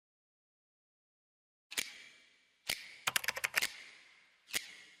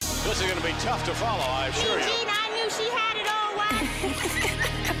This is going to be tough to follow, I assure you. Eugene, I knew she had it all right.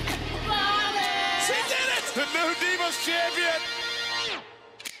 She did it! The new Divas champion!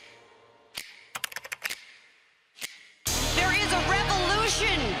 There is a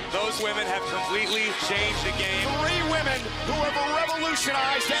revolution. Those women have completely changed the game. 3 women who have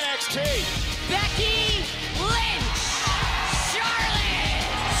revolutionized NXT. Becky Lynch, Charlotte,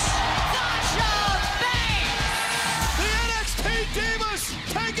 Sasha Banks. The NXT Divas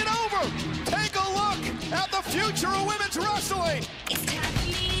taking over. Take a look at the future of women's wrestling. It's time for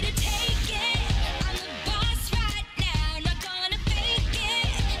me to take it. I'm the boss right now, not gonna fake it.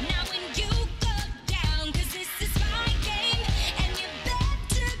 Now when you go down, 'cause this is my game, and you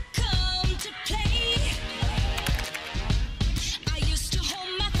better come to play. I used to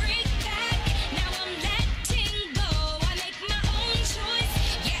hold my freak back, now I'm letting go. I make my own choice,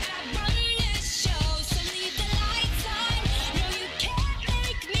 yeah, I run this show, so leave the lights on. No, you can't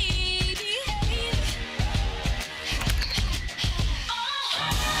make me behave.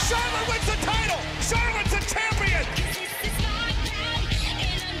 Charlotte wins the title. Charlotte's a champion. This is my ground,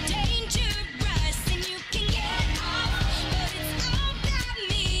 and I'm dangerous, and you can get off, but it's all about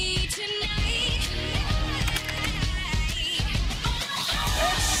me tonight.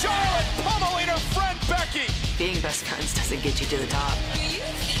 And Charlotte pummeling her friend Becky. Being best friends doesn't get you to the top. You've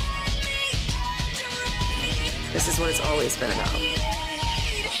had me underrated. This is what it's always been about.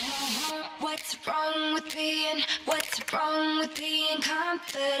 What's wrong with being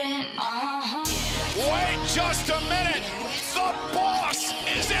confident? Wait just a minute. The boss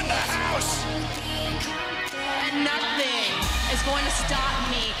is in the house. And nothing is going to stop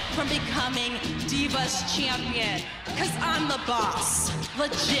me from becoming Divas champion. Cause I'm the boss.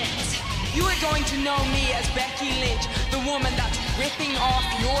 Legit. You are going to know me as Becky Lynch, the woman that's ripping off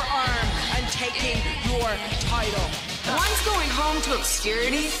your arm and taking your title. One's going home to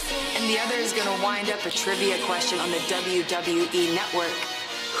obscurity, and the other is gonna wind up a trivia question on the WWE Network.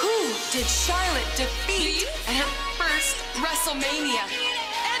 Who did Charlotte defeat at her first WrestleMania?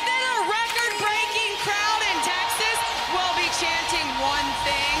 And then a record-breaking crowd in Texas will be chanting one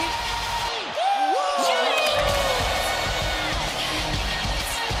thing.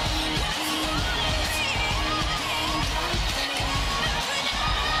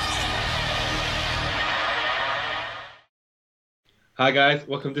 Hi guys,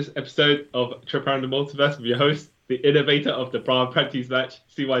 welcome to this episode of Trip Around the Multiverse with your host, the innovator of the bra and panties match,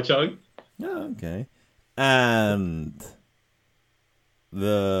 CY Chung. Oh, okay. And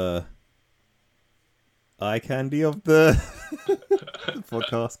the eye candy of the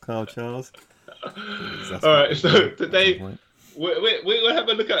podcast, Carl Charles. Alright, so today we'll have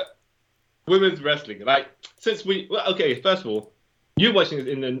a look at women's wrestling. Like, since okay, first of all, you watching it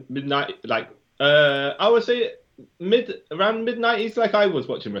in the midnight, I would say around mid-90s, like I was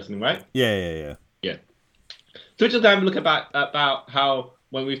watching wrestling, right? Yeah. So just have a look about how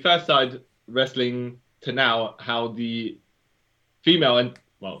when we first started wrestling to now, how the female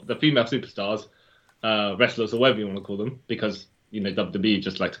superstars, wrestlers or whatever you want to call them, because WWE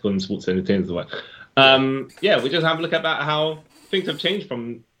just like to call them sports entertainers or what. We just have a look about how things have changed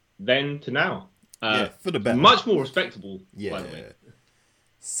from then to now. For the better. Much more respectable, by the way.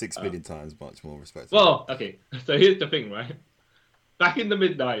 6 billion times much more respectable. Well, okay, so here's the thing, right? Back in the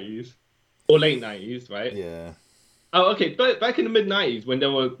mid-90s, or late 90s, right? Yeah. Oh, okay, but back in the mid-90s, when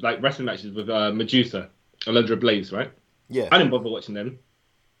there were like wrestling matches with Medusa, Alundra Blaze, right? Yeah. I didn't bother watching them.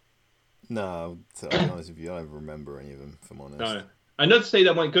 No, to be honest with you, I don't remember any of them, if I'm honest. No. I not to say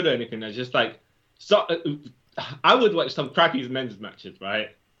they weren't good or anything, they're just like... I would watch some crappy men's matches,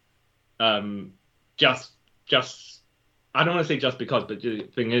 right? Just... I don't want to say just because, but the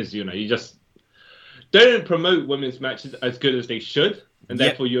thing is, you just don't promote women's matches as good as they should, and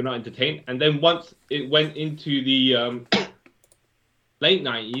therefore you're not entertained. And then once it went into the late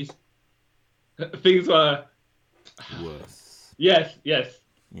 90s, things were worse. Yes.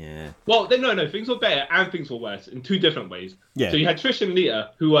 Yeah. Well, no, things were better and things were worse in two different ways. Yeah. So you had Trish and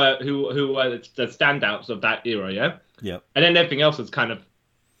Lita, who were the standouts of that era, yeah. Yep. And then everything else was kind of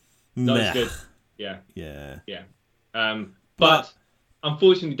not as good. Yeah. Yeah. But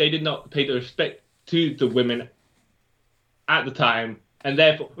unfortunately, they did not pay the respect to the women at the time, and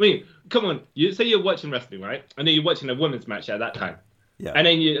therefore, I mean, come on, you say you're watching wrestling, right? And then you're watching a women's match at that time, Yeah. and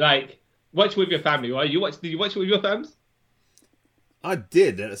then you watch with your family, right? Did you watch it with your fams? I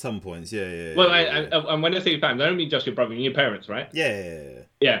did at some points, yeah. Well, and when I say fams, I don't mean just your brother and your parents, right? Yeah.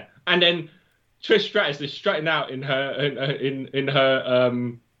 Yeah, and then Trish Stratus is strutting out in her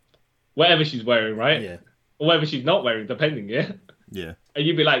whatever she's wearing, right? Yeah. Or whatever she's not wearing, depending, yeah. Yeah. And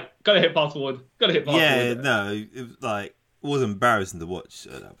you'd be like, gotta hit fast forward. Yeah, no, it was like was embarrassing to watch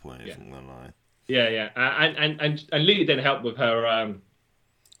at that point. Yeah. If I'm gonna lie. Yeah. And Lily didn't help with her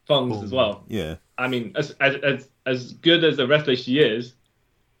thongs as well. Yeah. I mean, as good as a wrestler she is,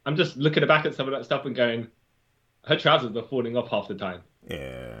 I'm just looking back at some of that stuff and going, her trousers are falling off half the time.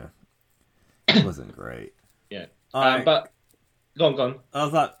 Yeah. It wasn't great. Yeah. Alright. But go on. I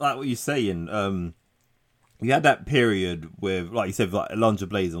was like what you're saying. You had that period with, like you said, like Alundra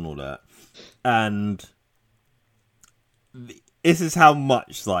Blaze and all that, and this is how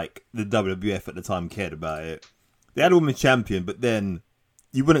much like the WWF at the time cared about it. They had a women's champion, but then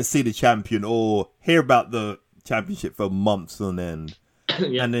you wouldn't see the champion or hear about the championship for months on end.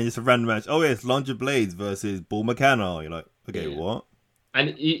 Yeah. And then it's a random match. Oh, yeah, it's Alundra Blaze versus Bull McCann. You're like, okay, what? And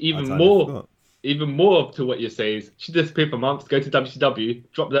I even totally forgot. more to what you say is she disappeared for months, go to WCW,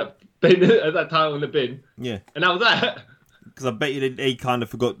 drop that that title in the bin, Yeah. and that was that. Because I bet you they kind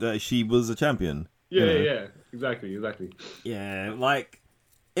of forgot that she was a champion. you know? Yeah, exactly. Yeah, like,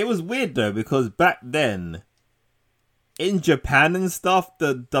 it was weird though, because back then, in Japan and stuff,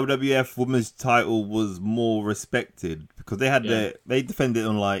 the WWF Women's title was more respected because they had they defended it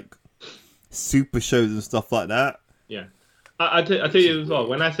on like super shows and stuff like that. Yeah, I tell you as well.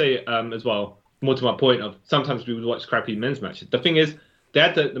 When I say as well, more to my point of sometimes we would watch crappy men's matches. The thing is, they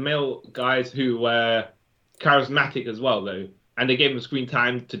had the male guys who were charismatic as well though, and they gave them screen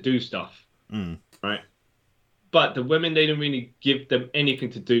time to do stuff, right? But the women, they didn't really give them anything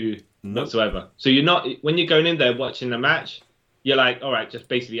to do whatsoever. So you're not, when you're going in there watching a match, you're like, all right, just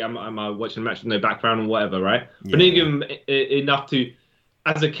basically, I'm watching a match with no background or whatever, right? Yeah. But then you give them enough to,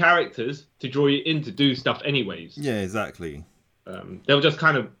 as a characters, to draw you in to do stuff anyways. Yeah, exactly. They'll just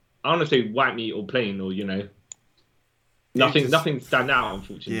kind of, I don't want to say white meat or plain or, nothing stand out,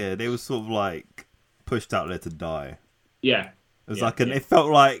 unfortunately. Yeah, they were sort of like pushed out there to die. Yeah. It was it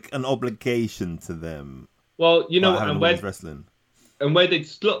felt like an obligation to them. Well, and wrestling. And where they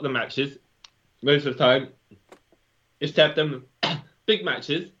slot the matches, most of the time, is to have them big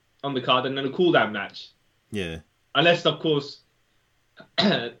matches on the card and then a cool-down match. Yeah. Unless, of course,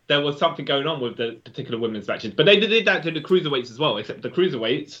 there was something going on with the particular women's matches. But they did that to the cruiserweights as well, except the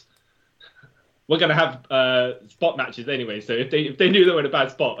cruiserweights were going to have spot matches anyway. So if they knew they were in a bad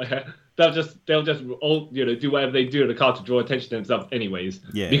spot, they'll just all do whatever they do on the card to draw attention to themselves anyways.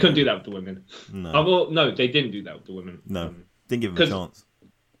 Yeah. We couldn't do that with the women. No. No, they didn't do that with the women. No. Didn't give them a chance.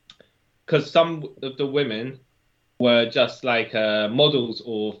 Because some of the women were just like models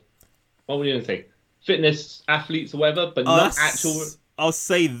or, what would you even say, fitness athletes or whatever, but not actual. I'll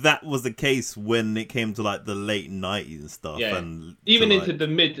say that was the case when it came to like the late 90s and stuff. Yeah. And even into the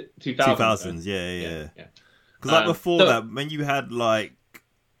mid 2000s. 2000s, yeah. Yeah. Because like before that, when you had like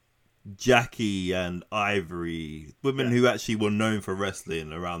Jackie and Ivory, women who actually were known for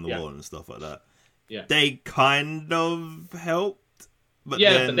wrestling around the world and stuff like that, they kind of helped. But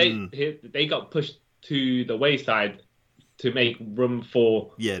but they got pushed to the wayside to make room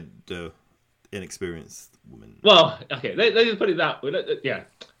for the inexperienced women. Well, okay, let's just put it that way. Yeah.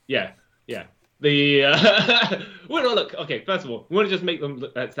 The well, look, okay. First of all, we want to just make them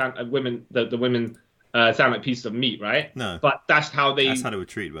sound women. The women sound like pieces of meat, right? No, but that's how they were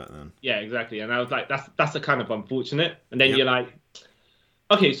treated back then. Yeah, exactly. And I was like, that's a kind of unfortunate. And then you're like,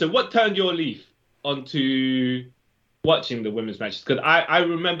 okay, so what turned your leaf onto watching the women's matches? Because I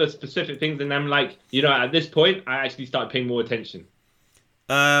remember specific things, and I'm like, at this point, I actually started paying more attention.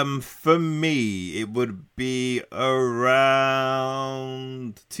 For me, it would be around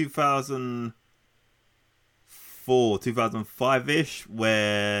 2004, 2005-ish,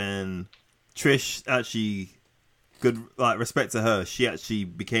 when Trish actually, good, like, respect to her, she actually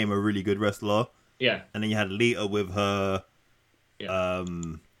became a really good wrestler. Yeah. And then you had Lita with her. Yeah.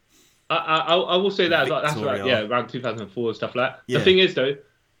 I will say that that's right. Yeah, around 2004 stuff like that. Yeah. The thing is though,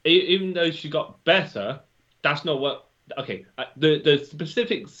 even though she got better, that's not what. Okay, the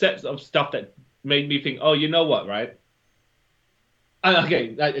specific sets of stuff that made me think, oh, you know what, right?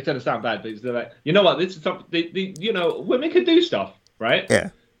 Okay, it's gonna sound bad, but it's like, you know what, this is something. Women can do stuff, right? Yeah.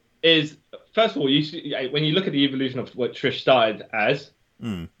 Is first of all, you should, when you look at the evolution of what Trish started as.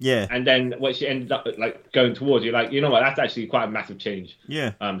 Yeah. And then what she ended up like going towards, you're like, you know what, that's actually quite a massive change.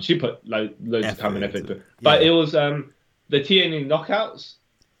 Yeah. She put loads of time and effort into it. But it was the TNA knockouts.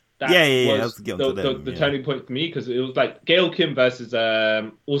 That was the turning point for me, because it was like Gail Kim versus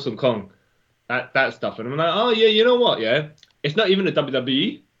Awesome Kong. That stuff. And I'm like, oh yeah, you know what, yeah? It's not even a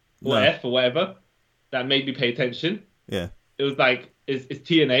WWE or F or whatever that made me pay attention. Yeah. It was like, it's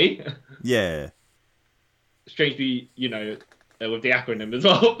TNA. Yeah. Strangely, with the acronym as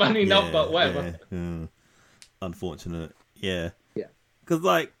well, funny enough, but whatever. Yeah. Unfortunate. Yeah. Yeah. Because,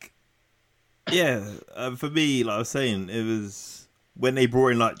 like, Yeah, for me, like I was saying, it was when they brought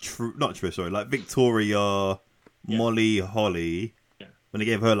in like not Trish, sorry, like Victoria, Molly, Holly. Yeah. When they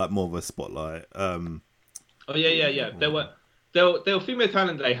gave her like more of a spotlight. Oh yeah. There were female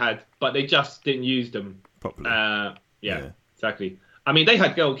talent they had, but they just didn't use them Properly. Yeah, exactly. I mean, they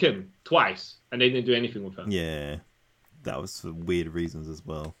had Gail Kim twice, and they didn't do anything with her. Yeah, that was for weird reasons as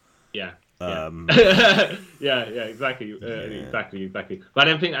well. Yeah. Exactly. Exactly. But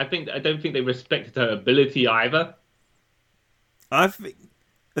I don't think they respected her ability either. I think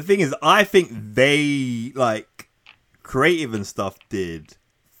the thing is, I think they like creative and stuff did.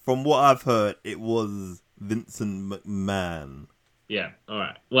 From what I've heard, it was Vincent McMahon. Yeah. All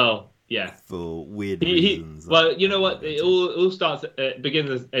right. Well, yeah. For weird reasons. Well, you know what? It all starts,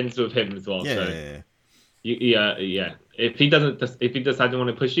 begins and ends with him as well. Yeah. So. Yeah. If he doesn't want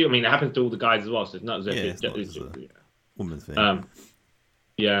to push you, I mean, it happens to all the guys as well. So it's not as if it's not just a woman's thing.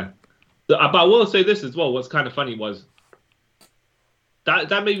 Yeah. But I will say this as well. What's kind of funny was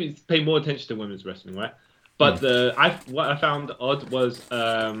that made me pay more attention to women's wrestling, right? But what I found odd was,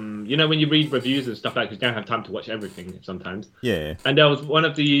 when you read reviews and stuff like that, you don't have time to watch everything sometimes. Yeah. And there was one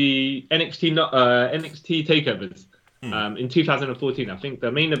of the NXT takeovers. In 2014, I think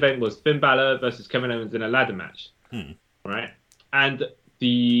the main event was Finn Balor versus Kevin Owens in a ladder match, right? And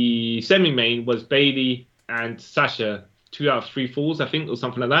the semi-main was Bayley and Sasha, 2 out of 3 falls, I think, or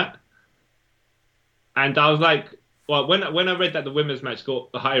something like that. And I was like, well, when I read that the women's match got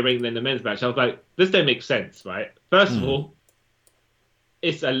a higher rating than the men's match, I was like, this don't make sense, right? First of all,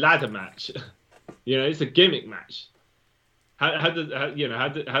 it's a ladder match, it's a gimmick match. How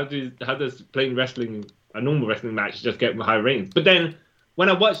does plain wrestling, a normal wrestling match, just get high ratings? But then when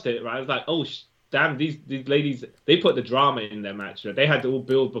I watched it, right, I was like, oh damn, these ladies, they put the drama in their match. Right? They had to all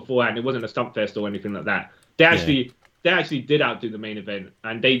build beforehand. It wasn't a stump fest or anything like that. They actually did outdo the main event,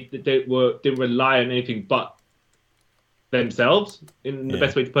 and they didn't rely on anything but themselves, in the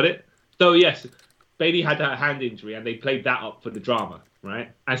best way to put it. So yes, Bayley had her hand injury, and they played that up for the drama,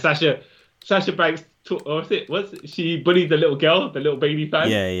 right? And Sasha Banks, she bullied the little girl, the little baby fan.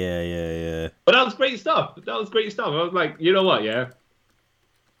 Yeah. But that was great stuff. I was like, you know what, yeah,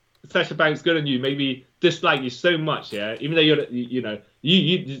 Sasha Banks, good on you. Maybe dislike you so much, yeah. Even though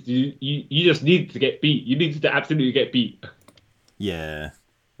you just need to get beat. You need to absolutely get beat. Yeah,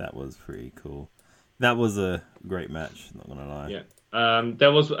 that was pretty cool. That was a great match. Not gonna lie. Yeah.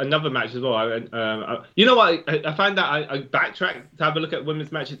 There was another match as well. You know what? I find that I backtracked to have a look at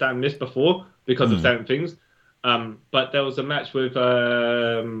women's matches that I missed before because of certain things. But there was a match with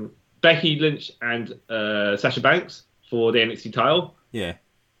Becky Lynch and Sasha Banks for the NXT title. Yeah.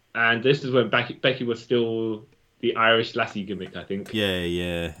 And this is when Becky was still the Irish lassie gimmick, I think.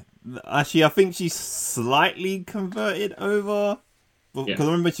 Yeah. Actually, I think she slightly converted over. Because I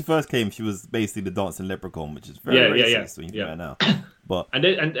remember when she first came, she was basically the dancing leprechaun, which is very racist when you think about it now. But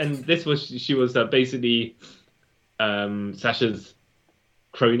and this was she was basically Sasha's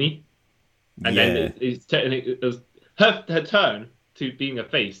crony, and then it was her turn to being a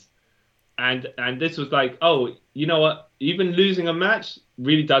face, and this was like, oh, you know what? Even losing a match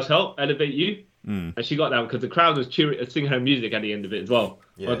really does help elevate you. And she got that because the crowd was singing her music at the end of it as well.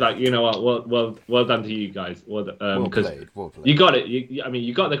 Yeah. I was like, you know what? Well done to you guys. Well played. You got it.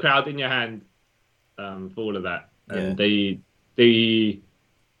 You got the crowd in your hand for all of that, and they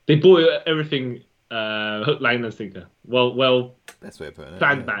bought everything hook, line, and sinker. Well, that's way of putting it.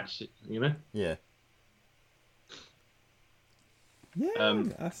 Planned match, Yeah.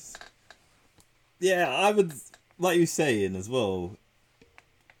 I would like you saying as well.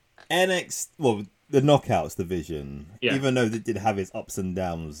 the Knockouts division, even though it did have its ups and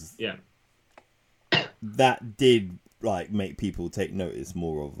downs, that did make people take notice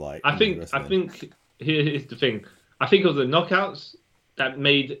more of I think here's the thing. I think it was the Knockouts that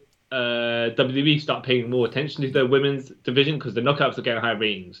made WWE start paying more attention to the women's division because the Knockouts are getting high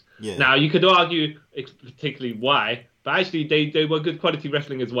ratings. Yeah. Now you could argue particularly why, but actually they were good quality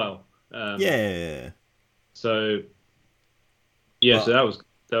wrestling as well. So that was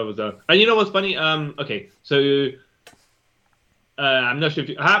and you know what's funny? Okay, so I'm not sure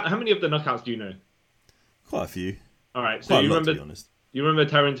if how many of the Knockouts do you know? Quite a few. All right, so you remember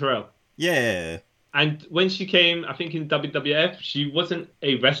Taryn Terrell? Yeah. And when she came, I think in WWF, she wasn't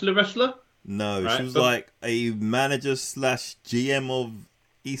a wrestler. No, right? She was like a manager / GM of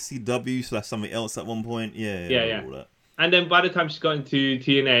ECW / something else at one point. Yeah. All that. And then by the time she got into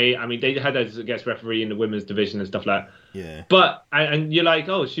TNA, I mean, they had her as a guest referee in the women's division and stuff like that. Yeah. But, and you're like,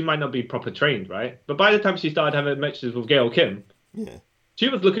 oh, she might not be proper trained, right? But by the time she started having matches with Gail Kim, she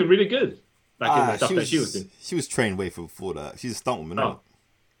was looking really good. Back in the stuff that she was doing. She was trained way before that. She's a stunt woman, right?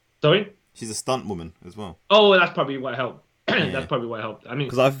 Sorry? She's a stunt woman as well. Oh, that's probably what helped. That's probably what helped. I mean,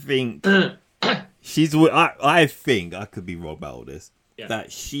 Because I think I think I could be wrong about all this. Yeah.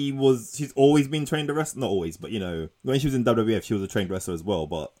 That she's always been trained to wrestle. Not always, but when she was in WWF, she was a trained wrestler as well.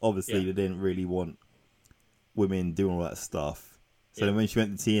 But obviously, they didn't really want women doing all that stuff. So then when she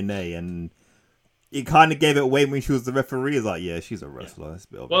went to TNA, and it kind of gave it away when she was the referee. It's like, yeah, she's a wrestler. That's a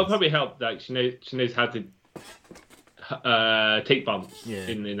bit obvious. well, it probably helped. Like she knows how to take bumps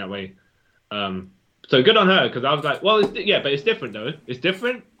in that way. So good on her, because I was like, well, but it's different though. It's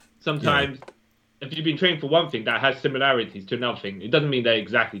different. Sometimes if you've been trained for one thing that has similarities to another thing, it doesn't mean they're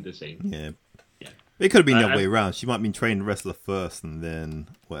exactly the same. Yeah. It could have been the other way around. She might have been trained wrestler first and then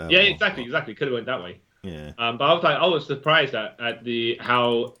whatever. Yeah, exactly. Could have went that way. Yeah. But I was surprised at the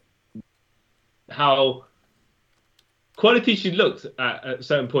how quality she looked at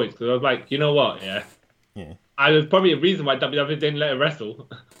certain points, because I was like, you know what? Yeah. There's probably a reason why WWE didn't let her wrestle.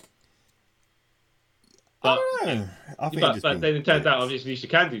 But, I don't know. I think but then it turns out obviously she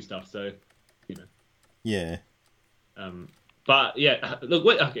can do stuff. So, Yeah. But yeah,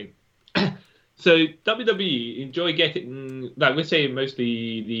 look. Okay. So WWE enjoy getting, like we're saying,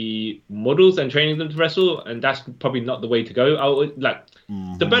 mostly the models and training them to wrestle, and that's probably not the way to go.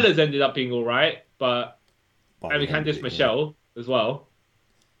 The Bellas ended up being all right, and we Candice Michelle as well.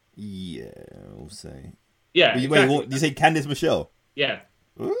 Yeah, I'll say. Yeah. Wait, exactly. what? Did you say Candice Michelle? Yeah.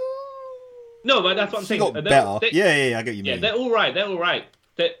 Ooh. No, but that's what I'm She saying. got better. Yeah, I get you. Yeah, they're all right.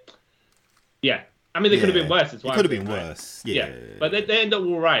 I mean, they could have been worse. As well. It could have been worse. Yeah. But they end up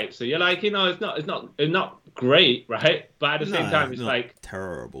all right. So you're like, it's not great, right? But at the same time, it's not like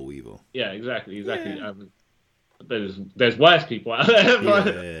terrible either. Yeah, exactly. Yeah. There's worse people out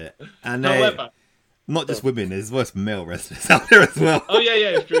there. Yeah. And However, not just women. There's worse male wrestlers out there as well. oh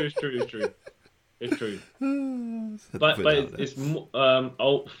yeah, it's true. It's true. But it's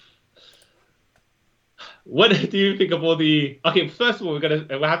what do you think of all the? Okay, first of all,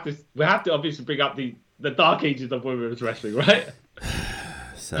 we have to obviously bring up the dark ages of women's wrestling, right?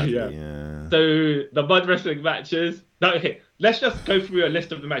 Sadly, yeah. So the mud wrestling matches. No, okay, let's just go through a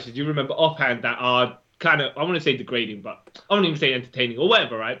list of the matches you remember offhand that are kind of, I want to say degrading, but I won't even say entertaining or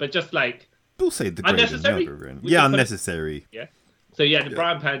whatever, right? But just like we'll say degrading. Unnecessary. Yeah, unnecessary. Yeah. So you had the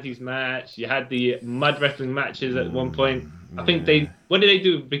Brian Panties match. You had the mud wrestling matches at one point. I think what did they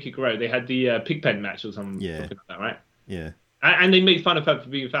do with Vicky Guerrero? They had the pigpen match or something like that, right? Yeah. And they made fun of her for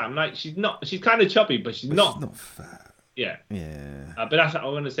being fat. I'm like, she's kind of chubby, but she's not. She's not fat. Yeah. Yeah. But that's, I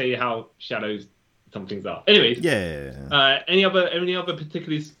want to say how shallow some things are. Anyways. Yeah. Any other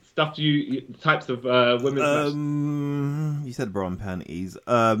particular stuff types of women's matches? You said bra and panties.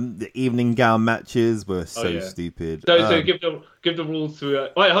 The evening gown matches were so stupid. So give the rules to.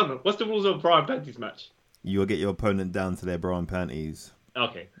 Wait, hold on. What's the rules of a bra and panties match? You'll get your opponent down to their bra and panties.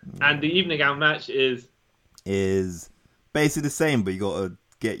 Okay. And the evening gown match is basically the same, but you got to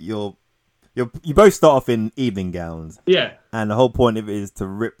get you both start off in evening gowns. Yeah. And the whole point of it is to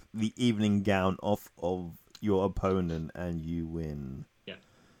rip the evening gown off of your opponent and you win. Yeah.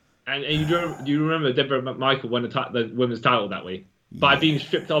 And you remember Deborah McMichael won the women's title that way? By being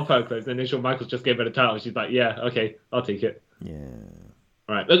stripped off her clothes, and then Shawn Michaels just gave her the title. She's like, yeah, okay, I'll take it. Yeah.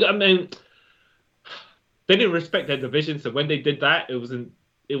 All right. Look, I mean, they didn't respect their division, so when they did that, it was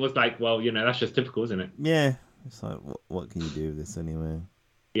like, well, that's just typical, isn't it? Yeah. It's like, what can you do with this anyway?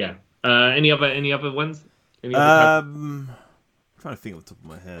 Yeah. Any other ones? I'm trying to think off the top of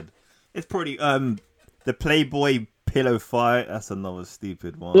my head. It's probably the Playboy pillow fight. That's another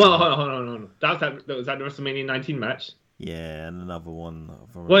stupid one. Well, hold on. Was that the WrestleMania 19 match? Yeah, and another one.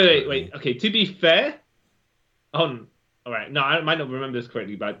 Wait. Okay, to be fair, all right. No, I might not remember this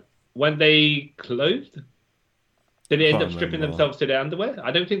correctly, but when they closed, did they end up stripping themselves to their underwear?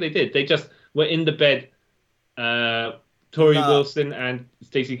 I don't think they did. They just were in the bed. Tori Wilson and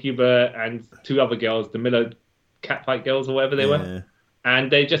Stacy Cuba and two other girls, the Miller Catfight girls or whatever they were,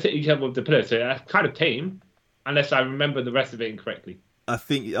 and they just hit each other with the pillow. So that's kind of tame, unless I remember the rest of it incorrectly. I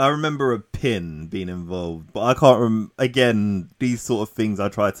think I remember a pin being involved, but I can't again, these sort of things I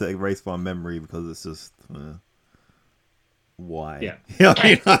try to erase from my memory because it's just why? Yeah.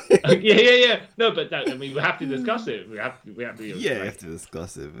 Yeah. No, but we have to discuss it. We have to. We have to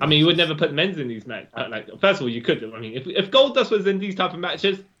discuss it. I mean, you would never put men's in these matches. First of all, you could. I mean, if Goldust was in these type of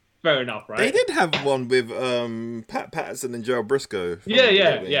matches, fair enough, right? They did have one with Pat Patterson and Gerald Briscoe.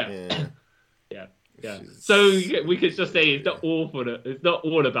 Yeah. So we could just say it's not all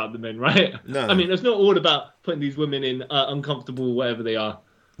about the men, right? No. I mean, it's not all about putting these women in uncomfortable whatever they are.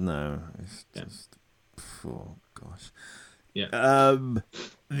 No, it's just. Oh gosh. Yeah.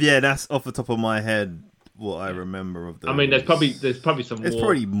 That's off the top of my head what I remember of the. I mean, there's probably some. There's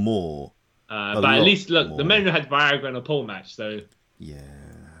probably more. But at least look, the more. men had Viagra and a pole match, so Yeah.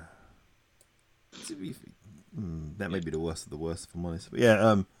 That may be the worst of the worst, if I'm honest. But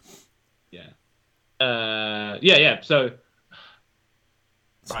yeah. yeah. So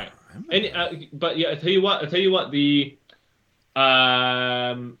right. But yeah, I tell you what. The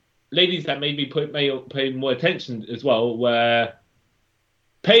ladies that made me pay more attention as well were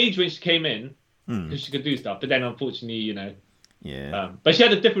Paige when she came in because she could do stuff, but then unfortunately, you know. Yeah. But she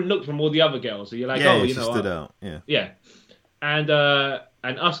had a different look from all the other girls. So you're like, she stood out. Yeah. Yeah. And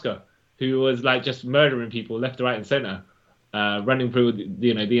Asuka, who was like just murdering people left, right, and center, running through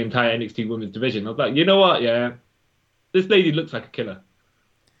the entire NXT Women's division. I was like, you know what? Yeah, this lady looks like a killer.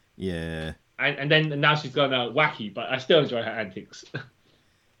 Yeah. And then now she's gone wacky, but I still enjoy her antics.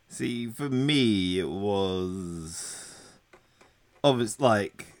 See, for me, it was obviously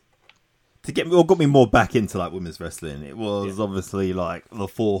like to get me, or got me more back into like women's wrestling. It was obviously like the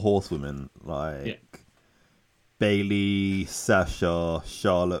 4 horsewomen, like Bailey, Sasha,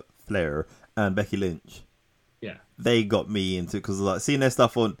 Charlotte Flair, and Becky Lynch. Yeah, they got me into because like seeing their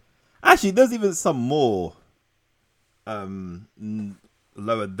stuff on. Actually, there's even some more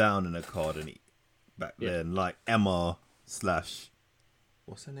lower down in the card back then, like Emma /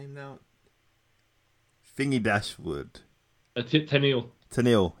 what's her name now? Thingy Dashwood.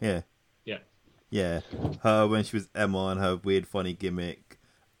 Tenille, yeah. Yeah. Yeah. Her when she was Emma and her weird funny gimmick.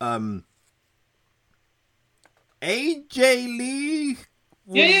 AJ Lee.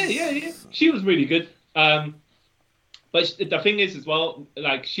 Yeah. She was really good. But the thing is as well,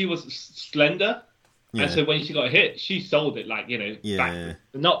 like she was slender. Yeah. And so when she got hit, she sold it like, Yeah.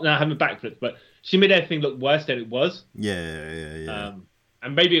 not having backflips, but she made everything look worse than it was. Yeah.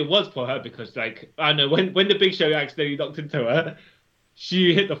 And maybe it was for her because, like, I don't know, when the Big Show accidentally knocked into her,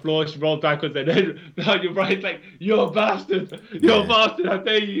 she hit the floor, she rolled backwards, and then you're right, like, you're a bastard, you're a bastard, how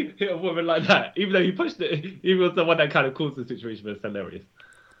dare you hit a woman like that? Even though he pushed it, he was the one that kind of caused the situation, but it's hilarious.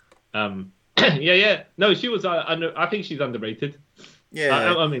 Yeah. No, she was, I think she's underrated.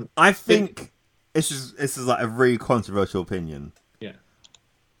 Yeah. I mean, I think this is like a very controversial opinion. Yeah.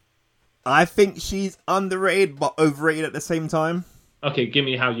 I think she's underrated but overrated at the same time. Okay, give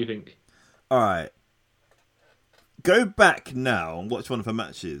me how you think. All right. Go back now and watch one of her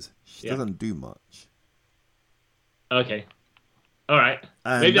matches. She doesn't do much. Okay. All right.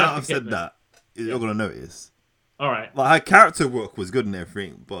 And maybe now I've said that, you're going to notice. All right. Like, her character work was good and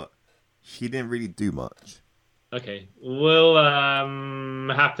everything, but she didn't really do much. Okay. We'll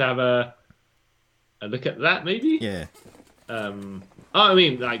have to have a look at that, maybe? Yeah. I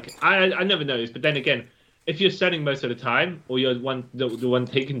mean, like, I never noticed, but then again, if you're selling most of the time, or you're the one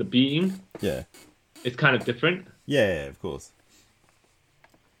taking the beating, it's kind of different. Yeah, of course.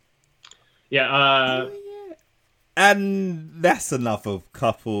 Yeah. And that's enough of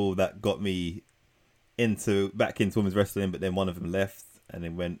couple that got me back into women's wrestling, but then one of them left and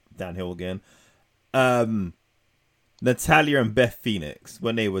then went downhill again. Natalya and Beth Phoenix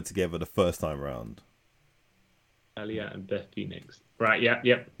when they were together the first time around. Natalya and Beth Phoenix. Right, yeah.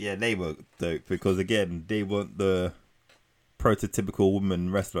 Yeah, they were dope because, again, they weren't the prototypical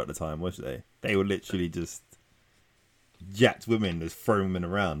woman wrestler at the time, was they? They were literally just jacked women, just throwing women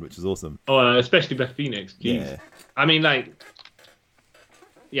around, which was awesome. Oh, especially Beth Phoenix. Jeez. Yeah. I mean, like,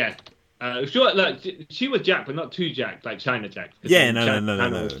 yeah. Sure, like, she was jacked, but not too jacked, like China jacked. Yeah,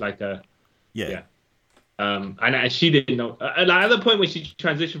 no. Was like yeah. And she didn't know. Like, at the point when she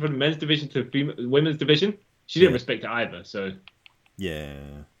transitioned from the men's division to the women's division, she didn't respect it either. So.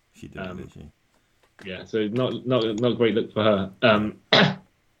 Yeah, she did, didn't she? Yeah, so not a great look for her.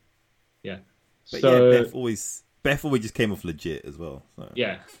 Yeah. But so yeah, Beth always just came off legit as well. So.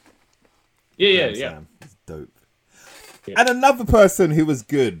 Yeah. It's dope. Yeah. And another person who was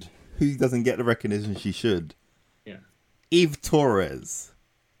good, who doesn't get the recognition she should. Yeah. Eve Torres.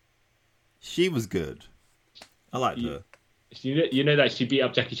 She was good. I liked her. You know that she beat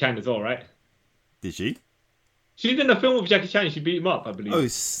up Jackie Chan as well, right? Did she? She did a film with Jackie Chan. She beat him up, I believe. Oh,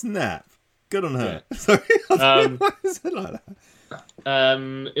 snap. Good on her. Yeah. Sorry. Why is it like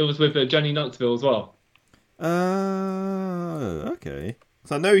that? It was with Johnny Knoxville as well. Okay.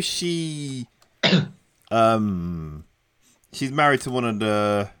 So I know she... she's married to one of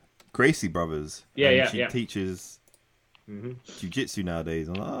the Gracie brothers. Yeah. She teaches jiu-jitsu nowadays.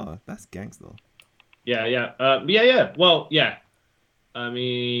 I'm like, oh, that's gangster. Yeah. Well, yeah. I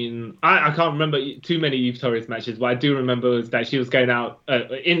mean, I can't remember too many Eve Torres matches. What I do remember is that she was going out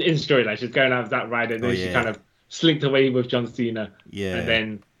in storyline. She was going out as Zack Ryder, and then she kind of slinked away with John Cena. Yeah.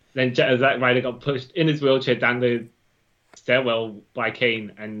 And then Zack Ryder got pushed in his wheelchair down the stairwell by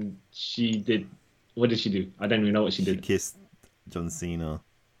Kane, and she did. What did she do? I don't even know what she did. She kissed John Cena.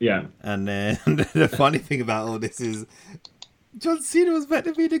 Yeah. And then the funny thing about all this is John Cena was meant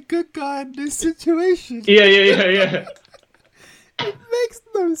to be the good guy in this situation. Yeah. It makes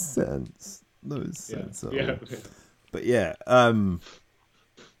no sense. No sense at all. But yeah,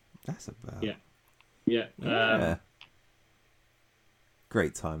 that's about. Yeah.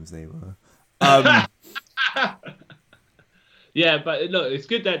 Great times they were. Yeah, but look, it's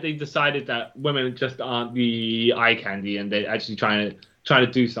good that they decided that women just aren't the eye candy, and they're actually trying to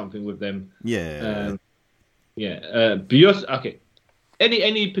do something with them. Yeah. Okay.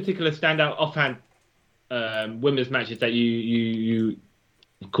 Any particular standout offhand women's matches that you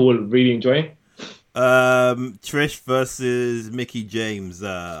call really enjoying? Trish versus Mickey James.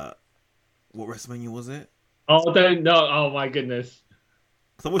 What WrestleMania was it? Oh, I don't know. Oh my goodness.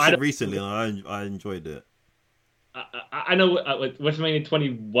 Cause I watched it recently and I enjoyed it. I know WrestleMania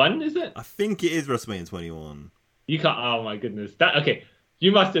 21, is it? I think it is WrestleMania 21. You can't. Oh my goodness. That okay.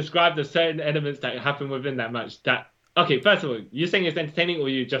 You must describe the certain elements that happen within that match. Okay. First of all, you saying it's entertaining, or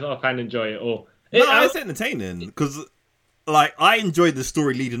you just offhand enjoy it, or no, it's entertaining because like I enjoyed the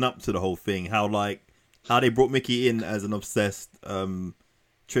story leading up to the whole thing. How they brought Mickey in as an obsessed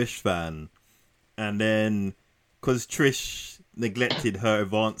Trish fan, and then because Trish neglected her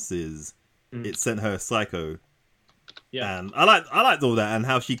advances, it sent her psycho. Yeah, and I liked all that, and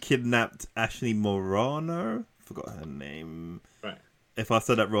how she kidnapped Ashley Morano. Forgot her name. Right. If I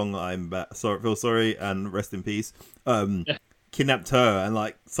said that wrong, I'm back. Feel sorry, and rest in peace. Kidnapped her and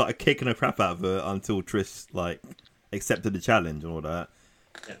like started kicking the crap out of her until Trish like accepted the challenge and all that.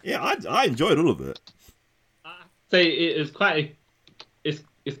 Yeah, I enjoyed all of it. Say it is quite.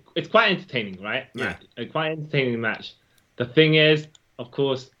 It's quite entertaining, right? Yeah, a quite entertaining match. The thing is, of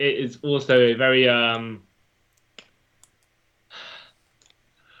course, it is also a very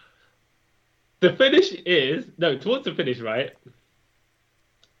The finish is towards the finish, right?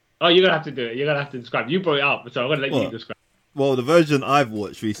 Oh, you're gonna have to do it. You're gonna have to describe. You brought it up, so I'm gonna let you describe. Well, the version I've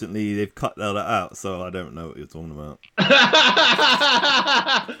watched recently, they've cut that out, so I don't know what you're talking about.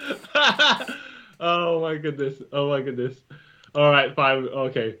 Oh my goodness! All right, fine,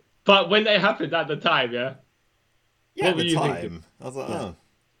 okay. But when they happened at the time, yeah. Yeah, at the time, I was like, oh,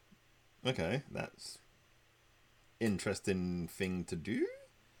 okay, that's interesting thing to do.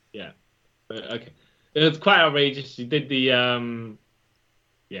 Yeah. Okay. It was quite outrageous. She did the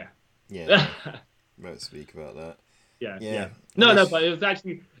Yeah. Won't speak about that. Yeah. No, but it was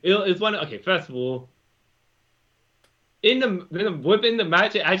actually it was one. Okay, first of all, within the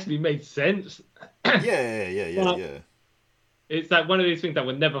match, it actually made sense. Yeah. It's like one of these things that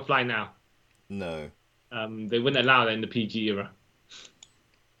would never fly now. No. They wouldn't allow that in the PG era.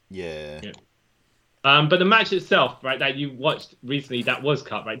 Yeah. But the match itself, right, that you watched recently, that was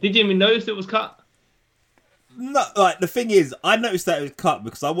cut, right? Did you even notice it was cut? No, like the thing is, I noticed that it was cut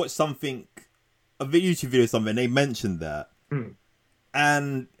because I watched a YouTube video or something, and they mentioned that.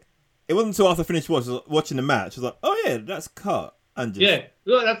 And it wasn't until after I finished watching the match, I was like, oh yeah, that's cut. And just... Yeah,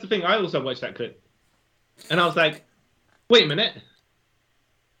 well, that's the thing. I also watched that clip. And I was like, wait a minute.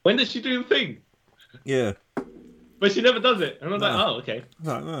 When does she do the thing? Yeah. But she never does it. And I was like, oh, okay.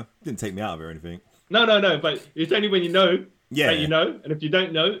 No, didn't take me out of it or anything. No, but it's only when you know that you know. And if you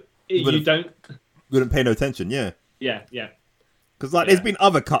don't know, you don't... Wouldn't pay no attention, yeah. Yeah. Because there's been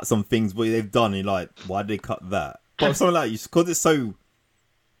other cuts on things where they've done, and you're like, why did they cut that? But something like because it's so...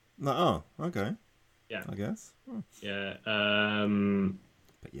 Like, oh, okay. Yeah. I guess. Yeah.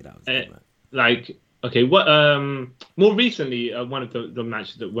 But yeah, that was good, like, okay, what more recently one of the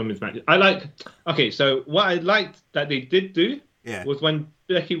matches, the women's matches, okay, so what I liked that they did do was when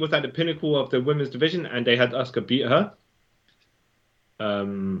Becky was at the pinnacle of the women's division and they had Asuka beat her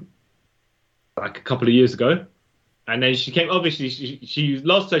like a couple of years ago, and then she came, obviously she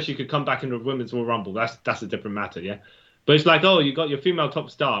lost so she could come back in the women's Royal Rumble. That's a different matter, yeah. But it's like, oh, you got your female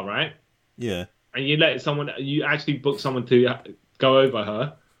top star, right? Yeah. And you actually book someone to go over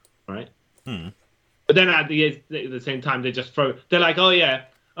her, right? But then at the same time, they're like, oh yeah,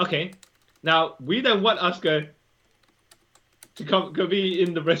 okay. Now, we don't want Asuka to be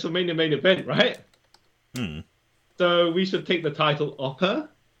in the WrestleMania main event, right? So we should take the title off her.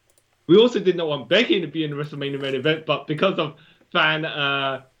 We also did not want Becky to be in the WrestleMania main event, but because of fan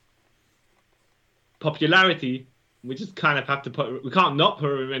popularity, we just kind of have to we can't not put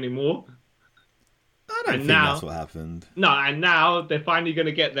her in anymore. I don't think that's what happened. No, and now they're finally going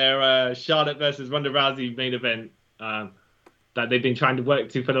to get their Charlotte versus Ronda Rousey main event that they've been trying to work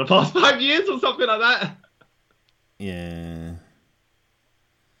to for the past 5 years or something like that. Yeah.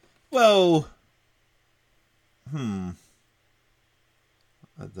 Well, I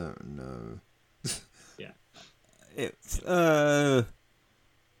don't know. Yeah. It's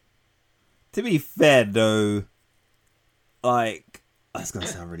To be fair, though, like, that's gonna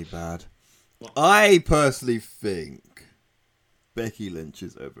sound really bad. I personally think Becky Lynch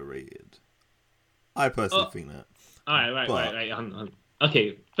is overrated. I personally think that. All right, But- right.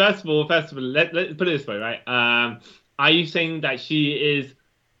 Okay, first of all, let's put it this way, right? Are you saying that she is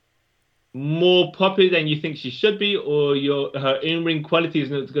more popular than you think she should be, or her in-ring quality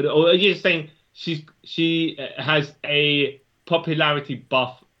is not good, or are you just saying she has a popularity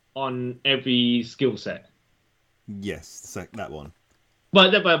buff on every skill set? Yes, that one.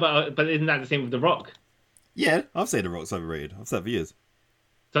 But isn't that the same with The Rock? Yeah, I'll say The Rock's overrated. I've said that for years.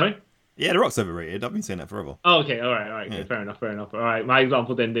 Sorry? Yeah, The Rock's overrated. I've been saying that forever. Oh, okay, all right. Yeah. Okay, fair enough. All right, my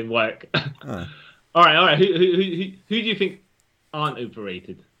example then didn't work. Uh, All right. Who do you think aren't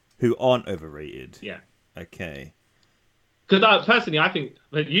overrated? who aren't overrated? Yeah, Okay. because personally, I think.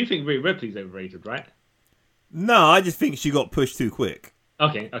 But you think Rhea Ripley's overrated, right? No, I just think she got pushed too quick.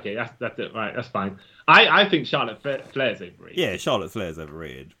 Okay, that's it. Right, that's fine. I think Charlotte Flair's overrated. Yeah, Charlotte Flair's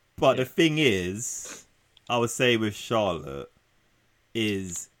overrated. But the thing is, I would say with Charlotte,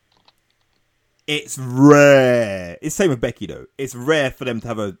 is it's rare. It's same with Becky though. It's rare for them to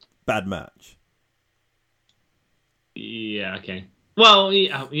have a bad match. Yeah. Okay. Well,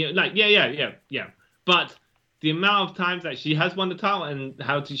 yeah. But the amount of times that she has won the title and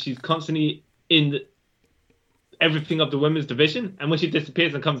she's constantly in everything of the women's division, and when she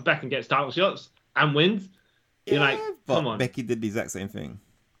disappears and comes back and gets title shots and wins, you're like, but come on. Becky did the exact same thing.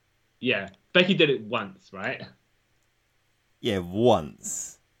 Yeah, Becky did it once, right? Yeah,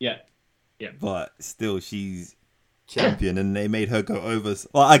 once. Yeah. But still, she's champion, and they made her go over.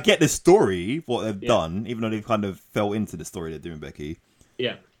 Well, I get the story, what they've done, even though they've kind of fell into the story they're doing, Becky.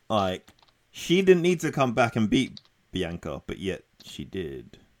 Yeah. Like, she didn't need to come back and beat Bianca, but yet she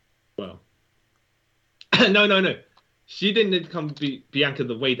did. Well, no. She didn't need to come beat Bianca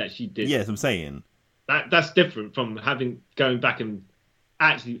the way that she did. Yes, I'm saying. That's different from going back and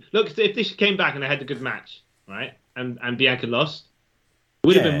actually look. If this came back and they had a good match, right, and Bianca lost,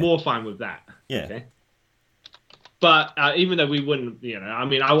 we'd have been more fine with that. Yeah. Okay. But even though we wouldn't, I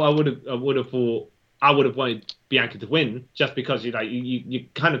mean, I would have thought I would have wanted Bianca to win just because you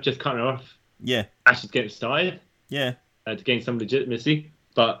kind of just cut her off. Yeah. As she's getting started. Yeah. To gain some legitimacy,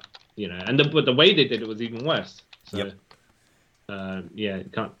 but but the way they did it was even worse. So, you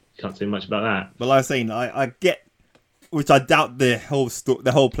can't say much about that. But like I was saying, I get, which I doubt the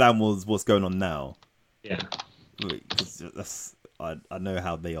whole plan was what's going on now. Yeah. I know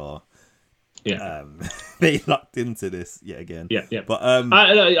how they are. Yeah. They lucked into this yet again. Yeah. But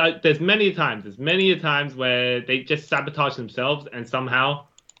there's many a times where they just sabotage themselves and somehow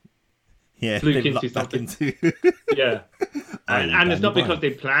fluke into something. Yeah. And it's not because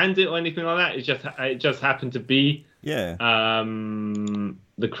they planned it or anything like that. It just happened to be. Yeah.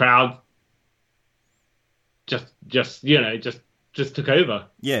 The crowd just took over.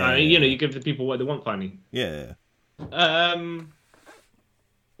 Yeah. You give the people what they want finally. Yeah.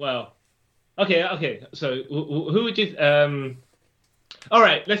 Well. Okay. So who would you? All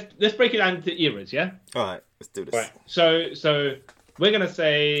right. Let's break it down into eras. Yeah. All right. Let's do this. Right. So we're gonna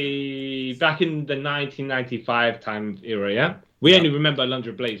say back in the 1995 time era. Yeah. We only remember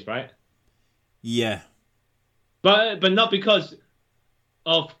Alundra Blaze, right? Yeah. But not because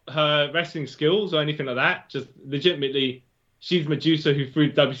of her wrestling skills or anything like that. Just legitimately, she's Medusa who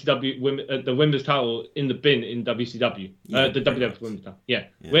threw WCW the women's title in the bin in WCW. The WWF women's title. Yeah.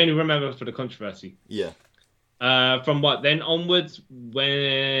 We only remember for the controversy. Yeah. From what then onwards,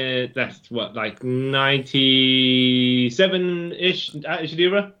 when that's what, like 97-ish Attitude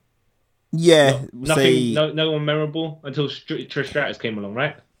Era. Yeah. Nothing. No one memorable until Trish Stratus came along,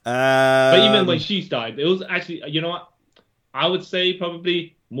 right? But even when she started, it was actually, you know what? I would say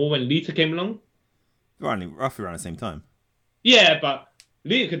probably more when Lita came along. Roughly around the same time. Yeah, but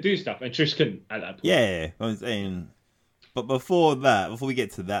Lita could do stuff and Trish couldn't at that point. Yeah, I'm saying. But before we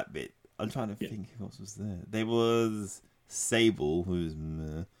get to that bit, I'm trying to think who else was there. There was Sable, who's.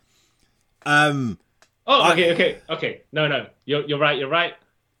 Okay. No. You're right.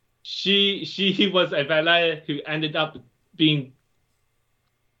 She was a valet who ended up being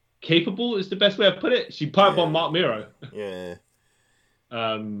capable, is the best way to put it. She pipe on Mark Miro. Yeah.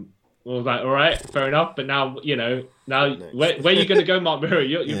 Was like, all right, fair enough. But now, where are you going to go, Mark Miro?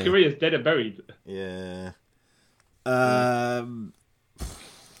 Your career is dead and buried. Yeah.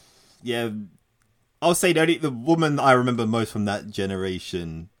 Yeah. I'll say the woman I remember most from that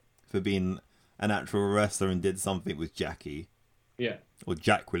generation for being an actual wrestler and did something was Jackie. Yeah. Or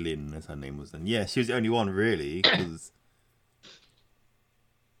Jacqueline, as her name was then. Yeah, she was the only one, really. Cause...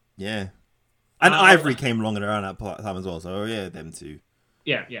 yeah. And Ivory came along around that time as well, so yeah, them two.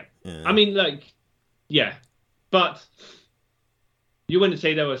 Yeah, yeah. Yeah. I mean, like, yeah, but you wouldn't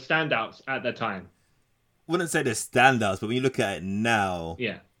say there were standouts at the time. Wouldn't say they're standouts, but when you look at it now,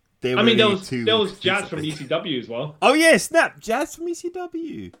 Yeah. they I were mean, there really was two Jazz from complete- ECW as well. Oh yeah, snap! Jazz from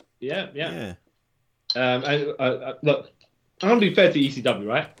ECW. Yeah, yeah. Yeah. Look, I'm gonna be fair to ECW,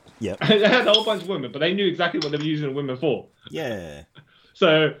 right? Yep. They had a whole bunch of women, but they knew exactly what they were using the women for. Yeah.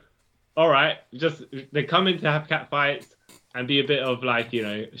 So, all right, just they come in to have cat fights and be a bit of like, you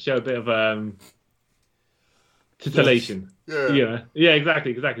know, show a bit of titillation. Yeah. Yeah,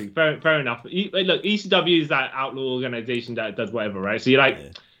 exactly. Fair enough. Look, ECW is that outlaw organization that does whatever, right? So you're like,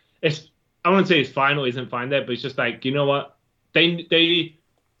 it's, I wouldn't say it's fine or isn't fine there, but it's just like, you know what? They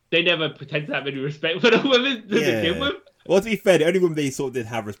never pretend to have any respect for the women to begin with. Well, to be fair, the only woman they sort of did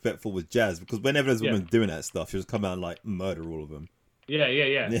have respect for was Jazz, because whenever there's Yeah. women doing that stuff, she'll just come out and like murder all of them. Yeah.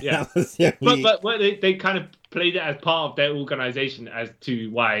 That was the only- But they kind of played it as part of their organization as to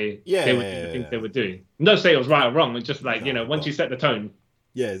why they were doing the things they were doing. No, say it was right or wrong. It's just like, you know, once you set the tone.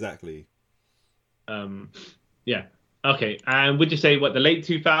 Yeah, exactly. Yeah. Okay. And would you say what the late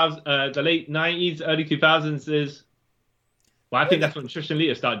 2000s, the late 90s, early 2000s is? Well, I think that's when Trish and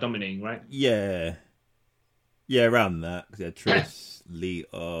Lita started dominating, right? Yeah. Yeah, around that. 'Cause yeah, Trish,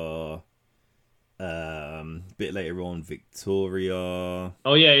 Lita, a bit later on, Victoria.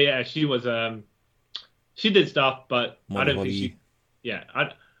 Oh yeah. She was she did stuff, but I Molly don't Holly. think she. Yeah.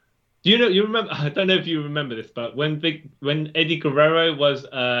 Do you know? You remember? I don't know if you remember this, but when Eddie Guerrero was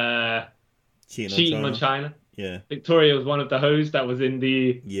cheating on China, Yeah. Victoria was one of the hoes that was in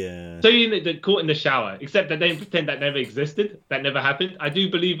the. Yeah. So you know, caught in the shower, except that they pretend that never existed, that never happened. I do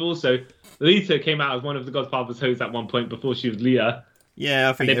believe also Lita came out as one of the Godfather's hoes at one point before she was Lita, Yeah, I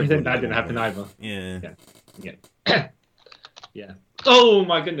and think they everyone pretend that did didn't happen that. either. Yeah. Yeah. Yeah. Oh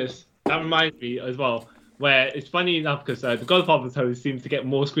my goodness, that reminds me as well. Where it's funny enough because the Godfather's hoes seems to get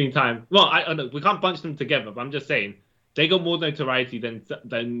more screen time. Well, I know we can't bunch them together, but I'm just saying they got more notoriety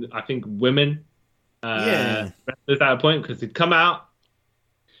than I think women. Wrestlers at a point, because he'd come out,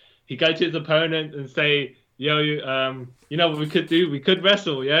 he'd go to his opponent and say, "Yo, you know what we could do? We could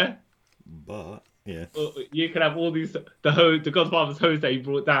wrestle, yeah. But yeah. Or you could have all these the Godfather's hoes that he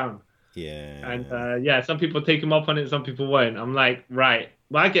brought down." Yeah. And some people take him up on it, some people won't. I'm like, right.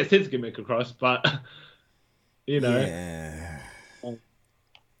 Well, I guess his gimmick across, but you know. Yeah.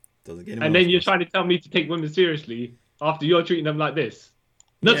 Doesn't get him And then off. you're trying to tell me to take women seriously after you're treating them like this.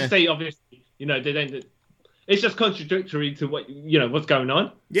 Not Yeah. to say, obviously, you know, they don't. It's just contradictory to what you know what's going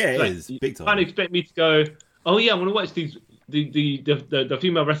on. Yeah, it Like, is. you Big time. can't expect me to go, oh yeah, I want to watch the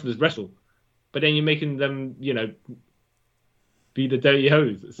female wrestlers wrestle, but then you're making them, you know, be the dirty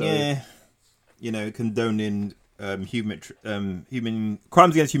hoes. So Yeah. You know, condoning human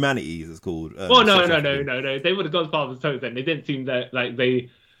crimes against humanity, as it's called. well, no. sex trafficking. They would have gone Godfather's toes then. They didn't seem that like they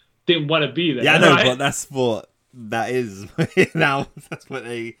didn't want to be there. Yeah, I know, right? but that's what that is now. That's what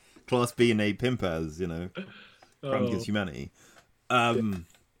they class being a pimp as, you know, crimes against humanity.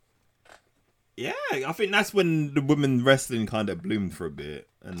 Yeah, I think that's when the women wrestling kind of bloomed for a bit,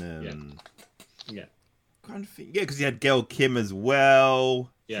 and then Yeah. kind of think, yeah, because you had Gail Kim as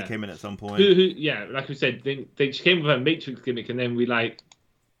well. Yeah. She came in at some point. Who, yeah, like we said, she came with a Matrix gimmick, and then we like,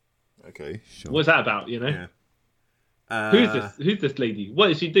 Okay, sure. what's that about? You know, Yeah. who's this? Who's this lady? What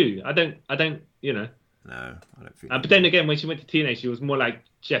does she do? I don't, you know. No, I don't think. But then again, when she went to TNA, she was more like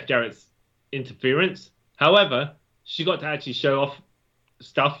Jeff Jarrett's interference. However, she got to actually show off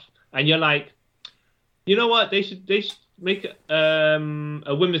stuff, and you're like, you know what? They should make a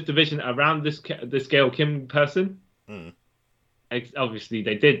women's division around this Gail Kim person. Obviously,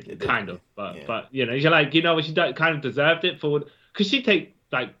 they did kind of, but you know, you're like, you know, she kind of deserved it for because she take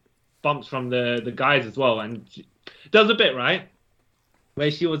like bumps from the guys as well, and she does a bit right where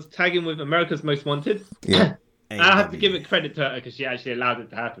she was tagging with America's Most Wanted. Yeah. And I have to give it credit to her because she actually allowed it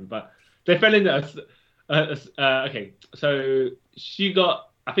to happen. But they fell into okay, so she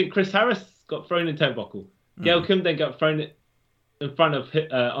got, I think Chris Harris got thrown in turnbuckle. Gail Kim then got thrown in front of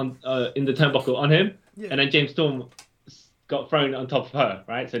in the turnbuckle on him, and then James Storm got thrown on top of her.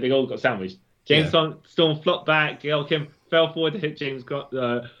 Right, so they all got sandwiched. James Storm flopped back. Gail Kim fell forward to hit James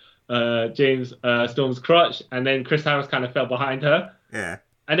Storm's crotch, and then Chris Harris kind of fell behind her. Yeah.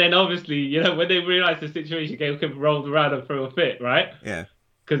 And then obviously, you know, when they realized the situation, Gail Kim rolled around and threw a fit, right? Yeah.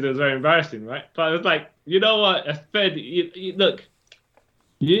 Because it was very embarrassing, right? But I was like, you know what? That's fair. Look,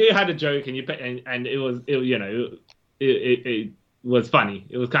 you had a joke, and it was funny.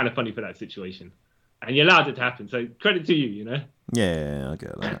 It was kind of funny for that situation, and you allowed it to happen. So credit to you, you know. Yeah, I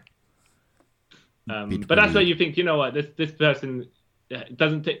get that. But that's what you think. You know what? This person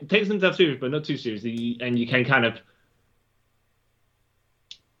takes himself serious, but not too seriously, and you can kind of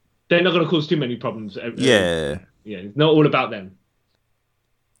they're not going to cause too many problems. Yeah. Yeah, it's not all about them.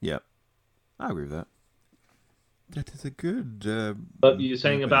 Yep. I agree with that. That is a good. But you're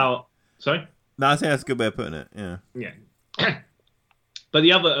saying about sorry? No, I think that's a good way of putting it. Yeah. Yeah. But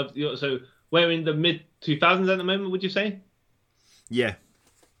the other so we're in the mid 2000s at the moment. Would you say? Yeah.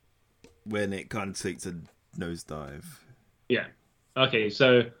 When it kind of takes a nosedive. Yeah. Okay.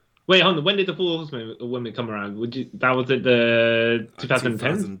 So wait, hold on. When did the Four Horsemen women come around? That was at the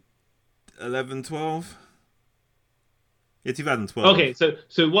 2010? 11, 12. Yeah, 2012. Okay.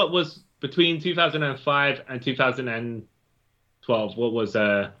 So what was between 2005 and 2012? What was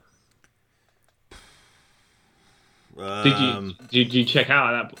Did you check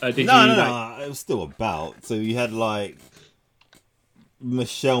out that? No. It was still about. So you had like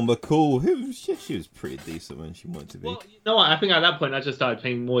Michelle McCool, who she was pretty decent when she wanted to be. Well, you know what? I think at that point I just started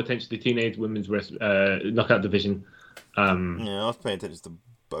paying more attention to teenage women's knockout division. Yeah, I was paying attention to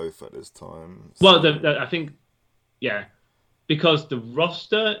both at this time. So. Well, I think, yeah, because the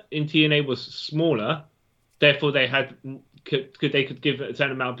roster in TNA was smaller, therefore they could give a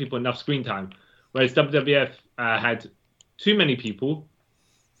certain amount of people enough screen time, whereas WWF had too many people,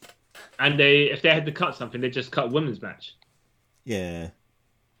 and if they had to cut something, they just cut a women's match. Yeah.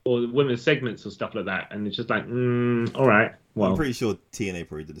 Or women's segments or stuff like that, and it's just like, all right. Well, I'm pretty sure TNA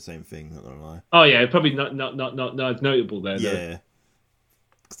probably did the same thing. Not gonna lie. Oh yeah, probably not as notable there. Yeah,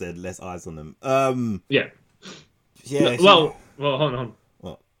 because they had less eyes on them. Yeah. Yeah. Well, hold on.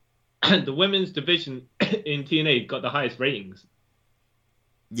 What? The women's division in TNA got the highest ratings.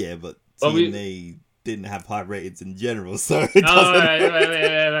 Yeah, but TNA didn't have high ratings in general, so it doesn't.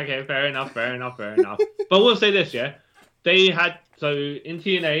 Okay, fair enough. But we'll say this, yeah. They had, so in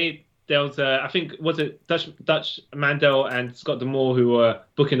TNA, there was, I think, was it Dutch Mandel and Scott D'Amore who were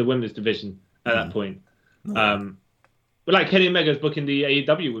booking the women's division at that point. But like Kenny Omega's booking the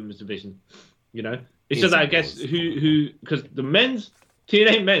AEW women's division, you know? It's just, I guess, who, because the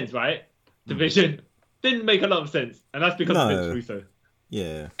TNA men's, right, division didn't make a lot of sense. And that's because of Vince Russo.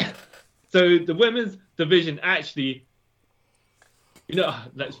 Yeah. So the women's division actually, you know,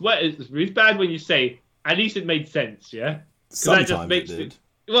 it's really bad when you say, at least it made sense, yeah? Sometimes that just makes it did.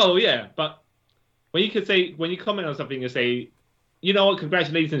 Well, yeah, but when you comment on something and say, you know what,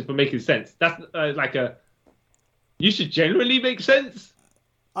 congratulations for making sense, that's you should generally make sense.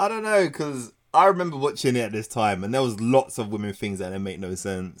 I don't know, because I remember watching it at this time, and there was lots of women things that didn't make no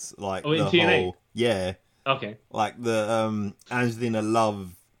sense. Like in the TNA? whole, yeah. Okay. Like the Angelina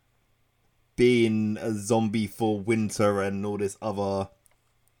Love being a zombie for winter and all this other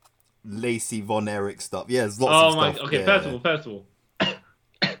Lacey Von Erich stuff. Yeah, there's lots of stuff. Okay, yeah. First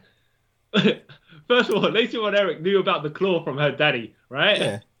of all. Lacey Von Erich knew about the claw from her daddy,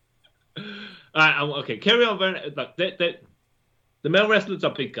 right? Yeah. Okay, carry on. Look, the male wrestlers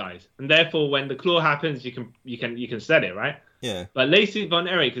are big guys, and therefore when the claw happens, you can set it, right? Yeah. But Lacey Von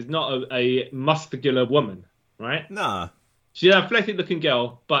Erich is not a muscular woman, right? Nah. She's an athletic-looking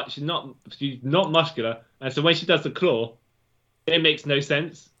girl, but she's not muscular, and so when she does the claw, it makes no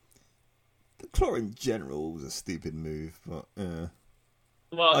sense. The claw in general was a stupid move, but yeah.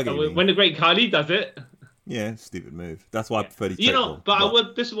 Well, when the Great Khali does it, yeah, stupid move. That's why I prefer the you know.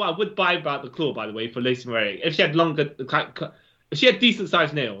 But this is what I would buy about the claw, by the way, for Lacey Von Erich. If she had if she had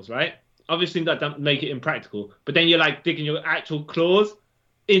decent-sized nails, right? Obviously, that doesn't make it impractical. But then you're like digging your actual claws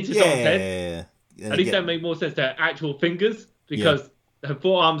into someone's head. Yeah. At least that make more sense to her actual fingers, because her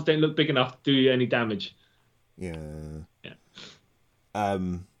forearms don't look big enough to do any damage. Yeah. Yeah.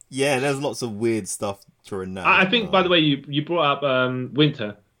 Yeah, there's lots of weird stuff during that. I think, by the way, you brought up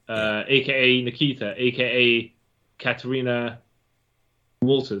Winter, a.k.a. Nikita, a.k.a. Katarina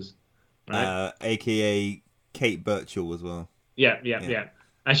Walters, right? A.k.a. Kate Birchall as well. Yeah.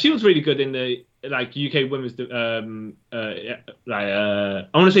 And she was really good in the UK women's, I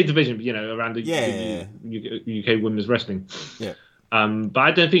want to say division, but around the UK women's wrestling. Yeah. But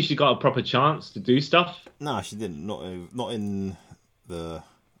I don't think she got a proper chance to do stuff. No, she didn't. Not in the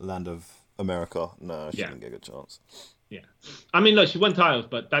land of America. No, she didn't get a good chance. Yeah. I mean, look, she won titles,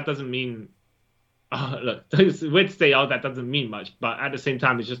 but that doesn't mean. Look, it's weird to say, that doesn't mean much. But at the same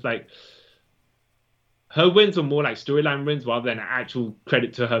time, it's just like her wins are more like storyline wins rather than an actual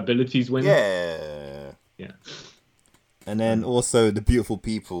credit to her abilities wins. Yeah. And then also the Beautiful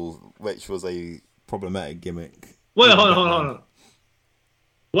People, which was a problematic gimmick. Well, hold on.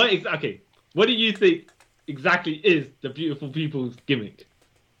 What do you think exactly is the Beautiful People's gimmick?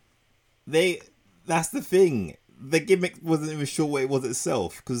 That's the thing. The gimmick wasn't even sure what it was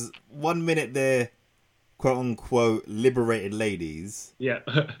itself. Because 1 minute they're quote unquote liberated ladies. Yeah.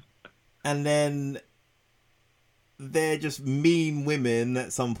 And then they're just mean women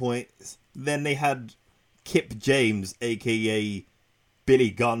at some point. Then they had Kip James, aka Billy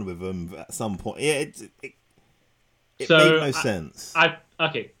Gunn, with them at some point. Yeah, it So, made no sense.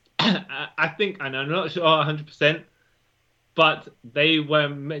 Okay. I think, and I'm not sure 100%, but they were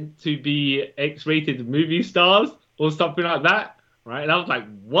meant to be X-rated movie stars or something like that, right? And I was like,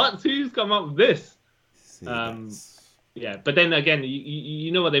 what? Who's come up with this? See, Yeah, but then again,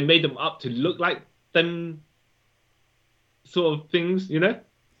 you know what? They made them up to look like them sort of things, you know?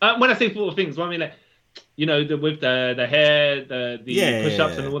 When I say sort of things, well, I mean, like, you know, with the hair, the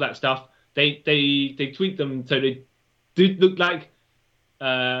push-ups and all that stuff, they tweak them so they do look like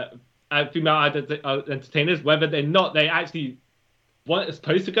female entertainers, whether they're not, they actually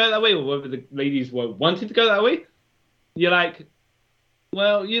supposed to go that way, or whether the ladies were wanting to go that way. You're like,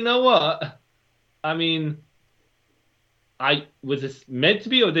 well, you know what? I mean, was this meant to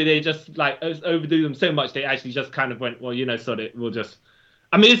be, or did they just like overdo them so much they actually just kind of went, well, you know, sod it, we'll just.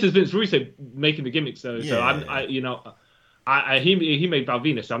 I mean, this is Vince Russo making the gimmicks, so he made Val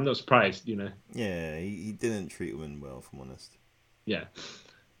Venus, so I'm not surprised, you know. Yeah, he didn't treat women well, if I'm honest. Yeah.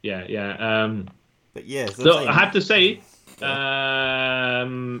 But yeah, so I have to say,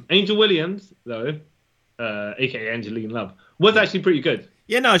 Angel Williams, though, aka Angeline Love, was actually pretty good.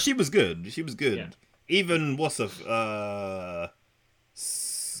 Yeah, no, she was good. She was good. Yeah. Even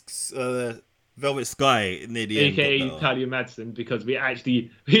Velvet Sky near the end. AKA Talia Madsen, because we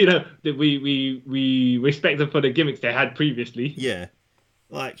actually, you know, we respect them for the gimmicks they had previously. Yeah,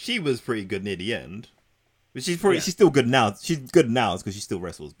 like she was pretty good near the end, but she's still good now. She's good now because she still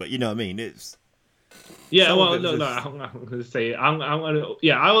wrestles. But you know what I mean? It's yeah. Well, no. I'm gonna say I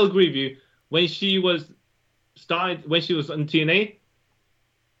will agree with you. When she was on TNA,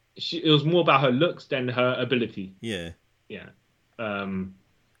 it was more about her looks than her ability. Yeah.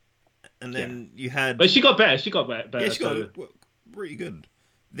 And then you had... But she got better. Yeah, she got pretty good.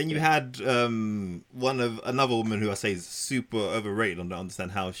 Then you had another woman who I say is super overrated. I don't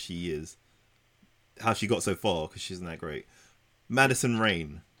understand how she got so far, because she isn't that great. Madison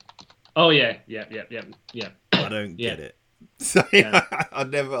Rayne. Oh, yeah. I don't get it. So, I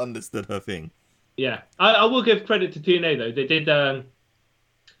never understood her thing. Yeah. I will give credit to TNA, though. They did...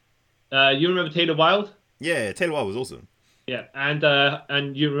 you remember Taylor Wilde? Yeah, Taylor Wilde was awesome. Yeah,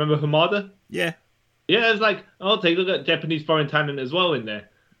 and you remember Hamada? Yeah. Yeah, it's like, take a look at Japanese foreign talent as well in there.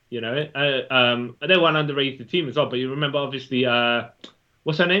 You know, they were an underrated team as well. But you remember, obviously,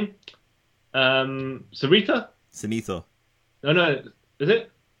 what's her name? Sarita? Sunita. No, is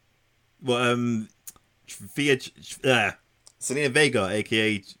it? Well, Selena Vega,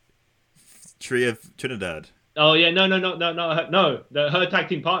 aka Trinidad. Oh yeah, no, her tag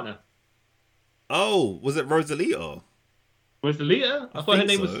team partner. Oh, was it Rosalita? Rosalita? I thought her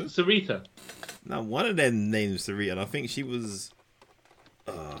name was Sarita. No, one of them names Sarita, and I think she was.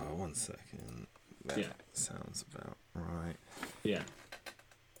 1 second. That sounds about right. Yeah.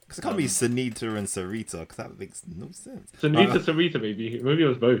 Because it can't be Sunita and Sarita, because that makes no sense. Sarita, maybe it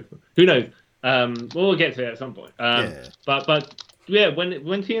was both. Who knows? We'll get to it at some point. But yeah, when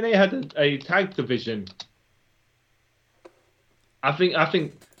TNA had a tag division, I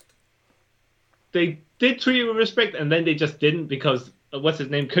think they did treat it with respect, and then they just didn't, because what's his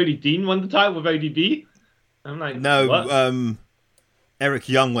name? Cody Dean won the title with ODB. I'm like, no, what? Eric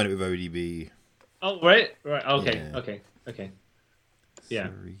Young won it with ODB. Oh, right, okay. Yeah.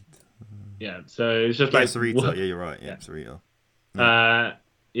 Sarita. Yeah, so it's just like Sarita. what? Yeah, you're right. Yeah, Sarita.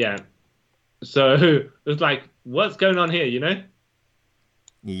 Yeah. So it was like, what's going on here? You know?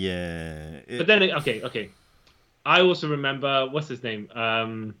 Yeah. But then, okay. I also remember what's his name?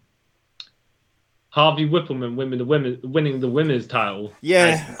 Harvey Whippleman winning the women's title.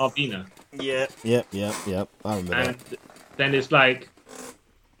 Yeah. As Arvina. Yep. I remember And that. then it's like,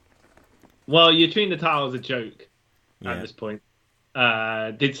 well, you're treating the title as a joke at this point.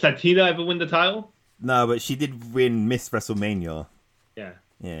 Did Santina ever win the title? No, but she did win Miss WrestleMania. Yeah.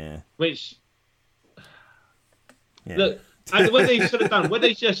 Yeah. Which, Yeah. look, and what they should have done, what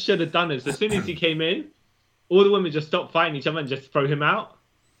they just should have done is, as soon as he came in, all the women just stopped fighting each other and just throw him out.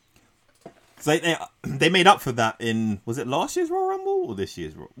 So they made up for that in, was it last year's Royal Rumble or this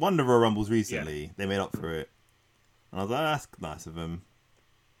year's? One of the Royal Rumbles recently. Yeah. They made up for it. And I was like, that's nice of them.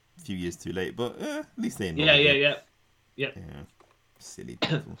 A few years too late, but at least they know. Yeah. Silly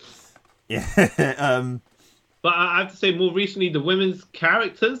people. Yeah. But I have to say, more recently, the women's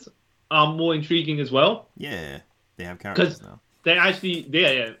characters are more intriguing as well. Yeah, they have characters now. They actually,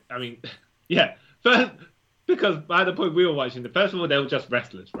 I mean, yeah. First, because by the point we were watching, first of all, they were just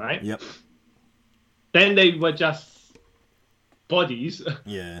wrestlers, right? Yep. Then they were just bodies,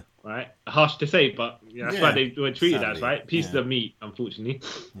 Yeah. right? Harsh to say, but that's Yeah, why they were treated sadly, as, right? Pieces yeah. of meat, unfortunately,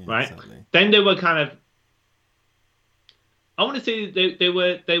 Yeah, right? sadly. Then they were kind of. I want to say they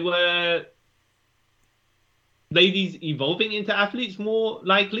were ladies evolving into athletes more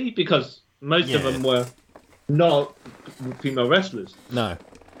likely because most of Yeah. them were not female wrestlers. No.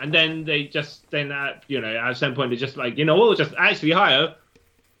 And then they just at some point they're just like, we'll just actually hire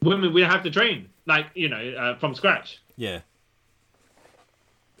women we don't have to train, like from scratch. Yeah.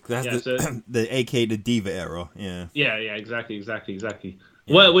 That's Yeah, the aka the Diva era. Yeah. Yeah, exactly.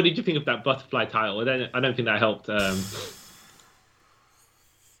 Yeah. What did you think of that butterfly title? I don't think that helped.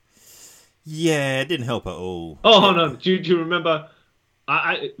 Yeah, it didn't help at all. Oh, hold on. Do you remember?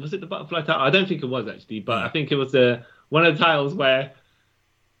 I was it the butterfly title? I don't think it was actually, but I think it was one of the titles where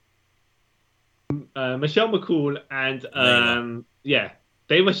Michelle McCool and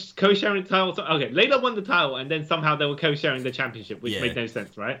they were co-sharing the title. Okay, Layla won the title, and then somehow they were co-sharing the championship, which made no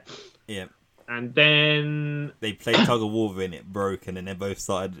sense, right? Yeah. And then They played tug of war and it broke, and then they both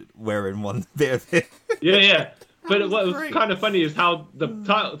started wearing one bit of it. yeah. But what was great. kind of funny is how the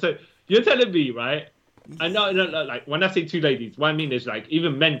title. So you're telling me, right? I know, like when I say two ladies, what I mean is like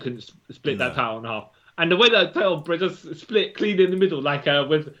even men couldn't split that title in half. And the way that title just split clean in the middle, like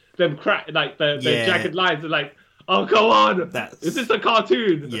with them the jagged lines, are like, oh come on, is this a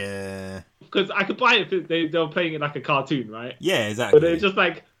cartoon? Yeah. Because I could buy it if they were playing it like a cartoon, right? Yeah, exactly. But it's just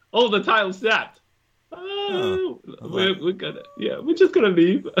like, oh, the title snapped. Oh, we're just gonna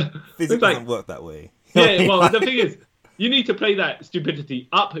leave. Physics It's like, doesn't work that way. yeah, well, the thing is, you need to play that stupidity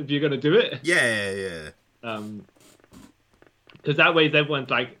up if you're gonna do it. Yeah. Because that way everyone's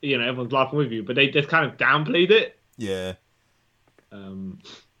like, everyone's laughing with you, but they just kind of downplayed it. Yeah. But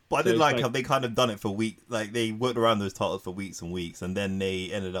I So did it's like like- how they kind of done it for weeks. Like they worked around those titles for weeks and weeks, and then they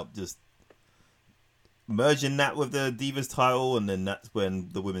ended up just merging that with the Divas title, and then that's when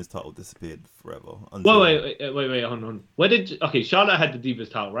the women's title disappeared forever. Wait, hold on. Charlotte had the Divas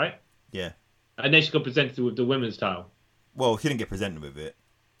title, right? Yeah. And then she got presented with the women's title. Well, she didn't get presented with it.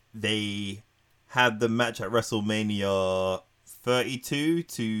 They had the match at WrestleMania 32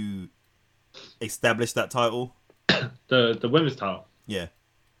 to establish that title. The women's title. Yeah.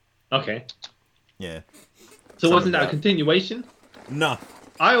 Okay. Yeah. So Something wasn't that a like that. continuation? Nah.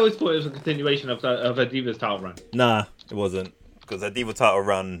 I always thought it was a continuation of a Divas title run. Nah, it wasn't. Because that Diva title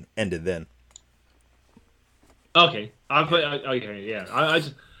run ended then. Okay. I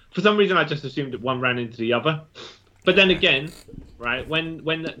just, for some reason, I just assumed that one ran into the other. But then again, right, when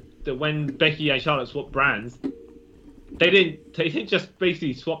Becky and Charlotte swapped brands, they didn't just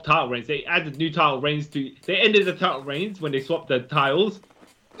basically swap title reigns. They added new title reigns they ended the title reigns when they swapped the titles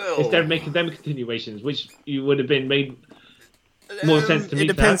instead of making them continuations, which you would have been made more sense to me. It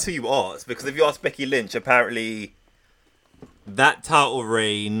depends who you ask, because if you ask Becky Lynch, apparently that title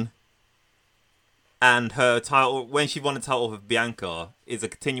reign and her title, when she won the title with Bianca, is a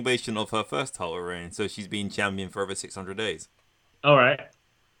continuation of her first title reign. So she's been champion for over 600 days. All right.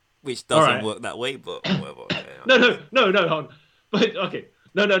 Which doesn't Alright. work that way, but whatever. No, hold on. But okay,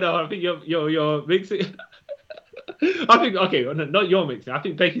 no. I think you're mixing. I think no, not you're mixing. I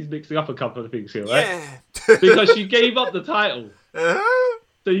think Becky's mixing up a couple of things here, right? Yeah. Because she gave up the title, Uh-huh.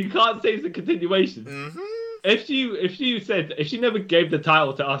 so you can't say it's a continuation. Mm-hmm. If she never gave the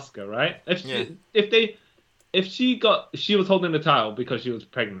title to Asuka, right? If she was holding the title because she was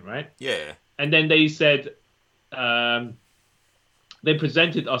pregnant, right? Yeah. And then they said, they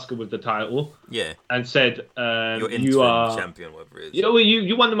presented Asuka with the title Yeah. and said, You're you are champion, whatever it is.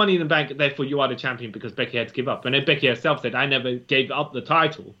 you won the Money in the Bank, therefore you are the champion because Becky had to give up. And then Becky herself said, I never gave up the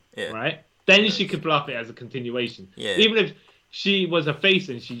title, Yeah. right? Then she could bluff it as a continuation. Yeah. Even if she was a face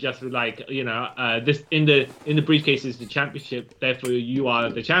and she just was like, this in the briefcase is the championship, therefore you are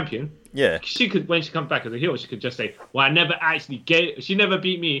the champion. Yeah. She could, when she comes back as a heel, she could just say, well, I never actually she never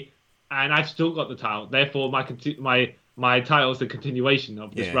beat me and I still got the title. Therefore my title is a continuation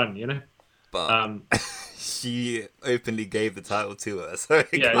of this Yeah. run, But she openly gave the title to her, so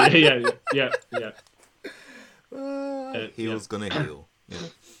Yeah. heel's gonna heal.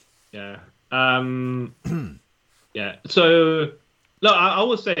 Yeah. Yeah. Yeah. So, look, I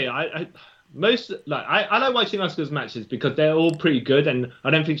will say, I like watching Asuka's matches because they're all pretty good, and I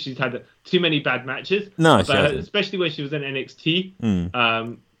don't think she's had too many bad matches. No, she hasn't. Especially when she was in NXT.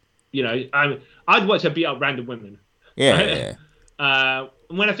 I'd watch her beat up random women. Yeah. Right? Yeah.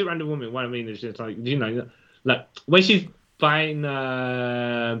 When I say random women, what I mean is just like like when she's fighting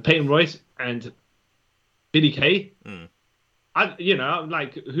Peyton Royce and Billie Kay. I'm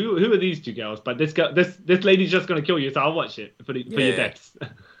like, who are these two girls? But this lady's just gonna kill you, so I'll watch it for your deaths.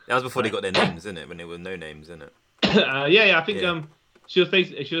 That was before they got their names, isn't it? When they were no names, isn't it? Yeah, I think Yeah. she was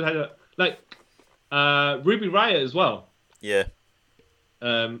had a like Ruby Riott as well. Yeah.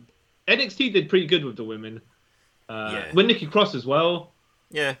 NXT did pretty good with the women. Yeah. With Nikki Cross as well.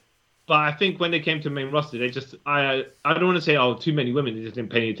 Yeah. But I think when they came to the main roster, they just I don't want to say too many women, they just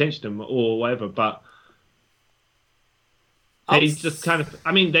didn't pay any attention to them or whatever, but they just kind of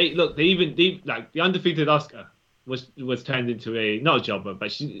like the undefeated Asuka was turned into a not a jobber,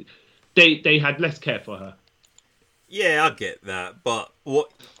 but they had less care for her. Yeah, I get that, but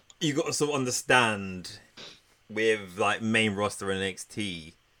what you got to sort of understand with like main roster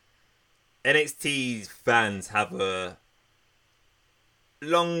NXT's fans have a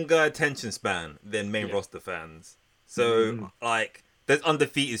longer attention span than main roster fans. So like there's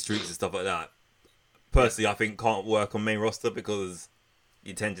undefeated streaks and stuff like that. Personally, I think can't work on main roster because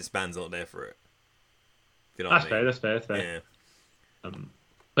the attention span's not there for it. If you know what I mean. That's fair. Yeah.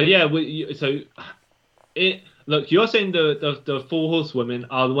 But yeah, look, you're saying the four horsewomen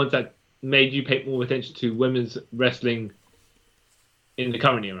are the ones that made you pay more attention to women's wrestling in the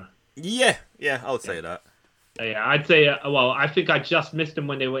current era. Yeah, I would say that. Yeah, I'd say. I think I just missed them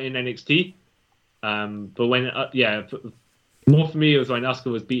when they were in NXT. But when, more for me, it was when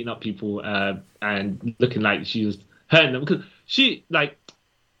Asuka was beating up people and looking like she was hurting them because she like.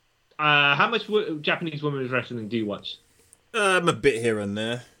 How much Japanese women's wrestling do you watch? A bit here and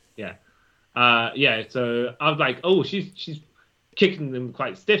there. Yeah. So I was like, oh, she's kicking them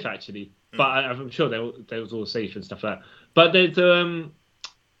quite stiff actually, but I'm sure they was all safe and stuff like that. But there's I'm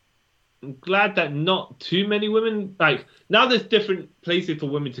glad that not too many women like now. There's different places for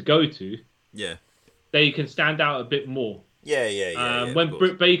women to go to. Yeah. They can stand out a bit more. Yeah. When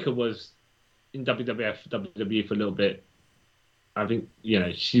Britt Baker was in WWE for a little bit, I think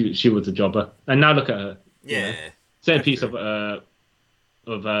she was a jobber, and now look at her. Yeah. Same piece of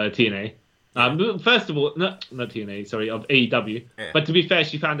TNA. First of all, not TNA, sorry, of AEW. Yeah. But to be fair,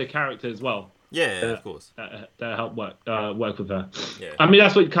 she found a character as well. Yeah, of course. That helped work with her. Yeah. I mean,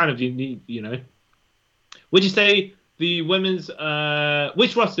 that's what kind of you need, Would you say the women's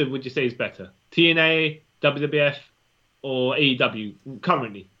which roster would you say is better? TNA, WWF, or AEW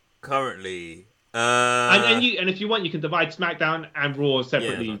currently? Currently, and if you want, you can divide SmackDown and Raw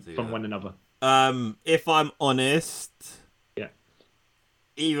separately from one another. If I'm honest, yeah.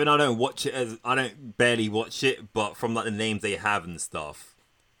 Even I don't barely watch it, but from like the names they have and stuff,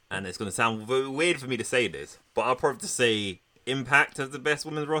 and it's gonna sound weird for me to say this, but I'll probably say Impact has the best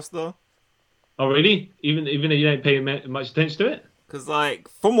women's roster. Oh really? Even though you don't pay much attention to it? Because like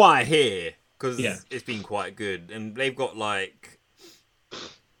from what I hear, because it's been quite good, and they've got like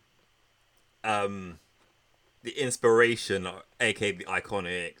the Inspiration, aka the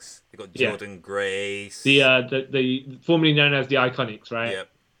Iconics. They got Jordan Grace. The formerly known as the Iconics, right? Yep.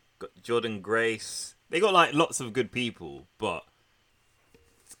 Got Jordan Grace. They got like lots of good people, but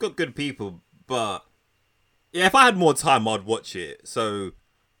it's got good people. But yeah, if I had more time, I'd watch it. So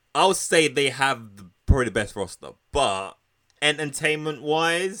I would say they have probably the best roster, but entertainment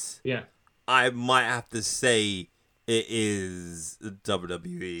wise, I might have to say it is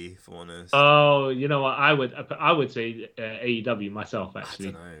WWE, if I'm honest. Oh, you know what? I would say AEW myself, actually.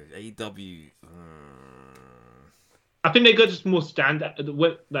 I don't know. AEW. I think they got just more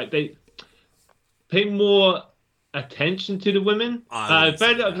like they pay more attention to the women. Okay,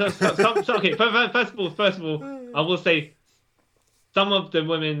 first of all, I will say some of the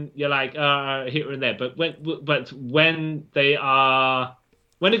women you're like here and there, but when they got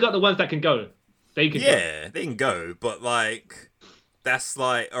the ones that can go. They can go, but like that's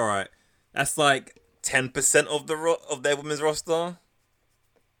like all right. That's like 10% of of their women's roster.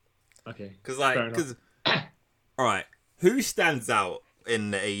 Okay. Because all right, who stands out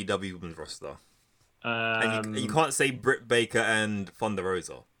in the AEW women's roster? And you can't say Britt Baker and Thunder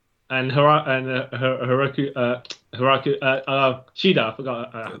Rosa. And Hiroku Shida. I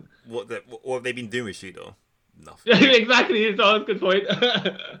forgot. What have they been doing with Shida? Nothing. Exactly. It's a good point.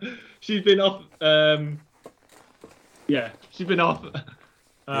 She's been off. She's been off.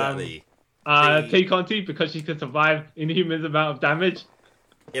 Exactly. Take on two because she can survive Inhuman's amount of damage.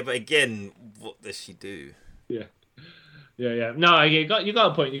 Yeah, but again, what does she do? Yeah. No, you got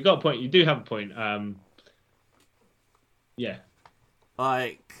a point. You do have a point. Yeah.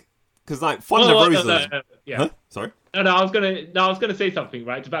 Like, because like Thunder Rosa. Yeah. Huh? Sorry. No, I was gonna say something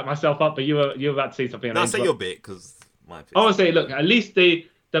right to back myself up, but you were about to say something. No, say your bit because my opinion. I want to say, look, at least the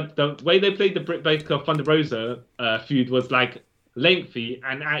way they played the Britt Baker Thunder Rosa feud was like lengthy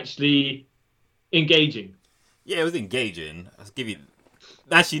and actually engaging. Yeah, it was engaging. I'll give you.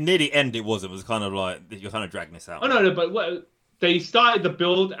 Actually, near the end, it wasn't. It was kind of like you're kind of dragging this out. Oh no, but they started the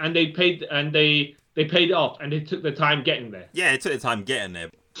build and they played and they they paid it off and they took the time getting there. Yeah, it took the time getting there.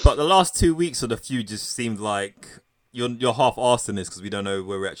 But the last 2 weeks of the feud just seemed like you're half-arsed in this because we don't know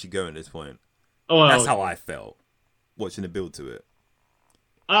where we're actually going at this point. Oh, well, that's how I felt watching the build to it.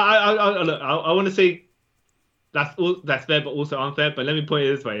 I want to say that's fair, but also unfair. But let me point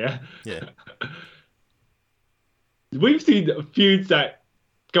it this way, yeah. Yeah. We've seen feuds that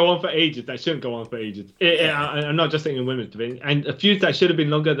go on for ages that shouldn't go on for ages. I'm not just saying in women's division, and feuds that should have been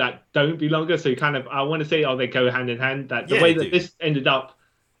longer that don't be longer. So you kind of, I want to say, they go hand in hand. That the way that this ended up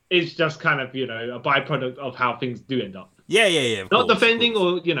is just kind of, a byproduct of how things do end up. Yeah. Not defending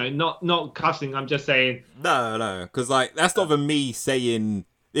or not cussing. I'm just saying. No, because that's not even me saying.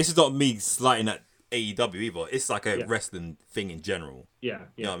 This is not me slighting at AEW either. It's like a wrestling thing in general. Yeah.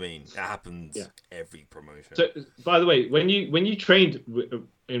 You know what I mean? That happens every promotion. So, by the way, when you trained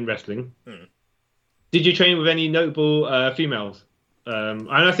in wrestling, did you train with any notable females?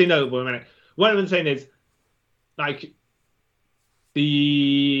 I say notable. What I'm saying is, like,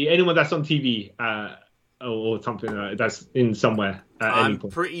 anyone that's on TV or something that's in somewhere. I'm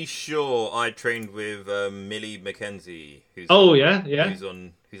pretty sure I trained with Millie McKenzie. Who's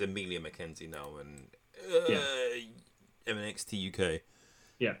Who's Amelia McKenzie now and NXT UK.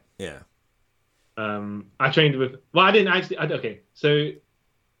 Yeah. I trained with. Well, I didn't actually. Okay, so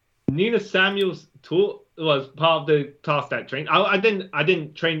Nina Samuels was part of the class that trained. I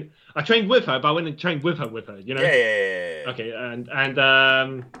didn't train. I trained with her, but I wouldn't train with her. Yeah. Okay, and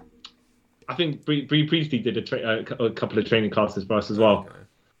I think Bree Priestley did a couple of training classes for us as well.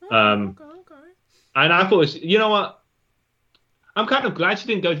 Okay. And I thought, you know what? I'm kind of glad she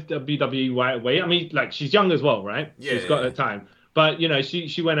didn't go to WWE right away. I mean, like, she's young as well, right? Yeah. She's got her time. But,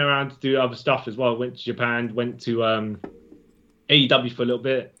 she went around to do other stuff as well. Went to Japan, went to AEW for a little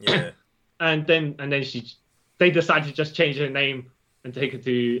bit. Yeah. and then they decided to just change her name and take her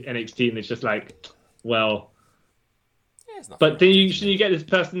to NXT. And it's just like, well... Yeah, but then you get this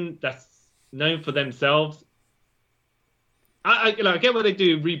person that's known for themselves. I get what they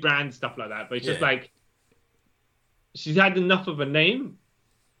do, rebrand, stuff like that. But it's just like... She's had enough of a name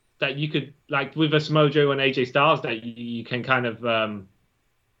that you could, like, with a Samoa and AJ Styles, that you can kind of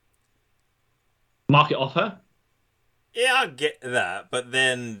market off her. Yeah, I get that, but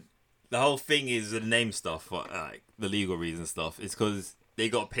then the whole thing is the name stuff, like the legal reason stuff, is because they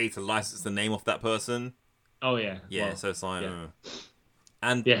got paid to license the name of that person. Oh yeah, well, so it's like,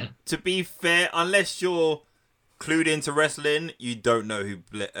 and to be fair, unless you're clued into wrestling, you don't know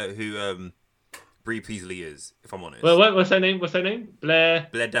who Bree Peasley is, if I'm honest. Well, what's her name? Blair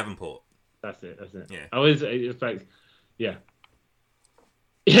Davenport. That's it. Yeah. It's like, yeah.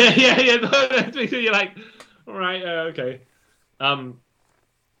 You're like, all right, okay. But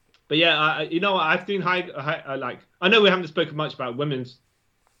yeah, I've seen I know we haven't spoken much about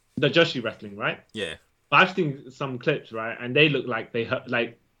the Joshi wrestling, right? Yeah. But I've seen some clips, right, and they look like they're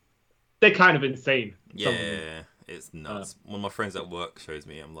kind of insane. Yeah, it's nuts. One of my friends at work shows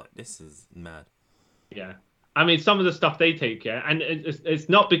me. I'm like, this is mad. Yeah, I mean, some of the stuff they take, and it's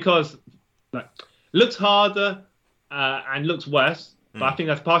not because looks harder and looks worse, but I think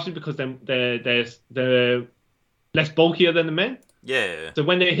that's partially because they're less bulkier than the men. Yeah. So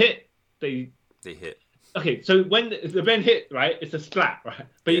when they hit, they hit. Okay, so when the men hit, right, it's a slap, right?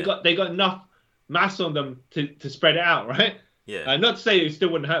 But they got enough mass on them to spread it out, right? Yeah. Not to say it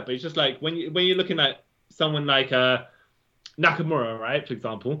still wouldn't hurt, but it's just like when you're looking at someone like Nakamura, right, for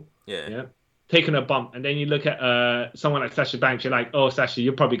example. Yeah. Taking a bump, and then you look at someone like Sasha Banks, you're like, oh, Sasha,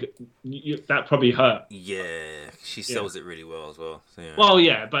 you're probably that probably hurt. Yeah, she sells it really well as well. So, yeah. Well,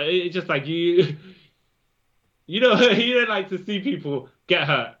 yeah, but it's just like you don't like to see people get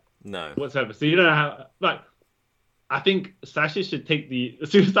hurt. No. Whatsoever. So you don't know how. Like, I think Sasha should take the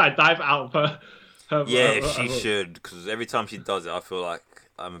suicide dive out of her. She should, because every time she does it, I feel like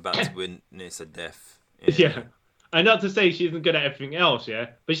I'm about to witness a death. Yeah. And not to say she isn't good at everything else,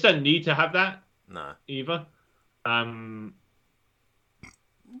 but she doesn't need to have that. No. Either.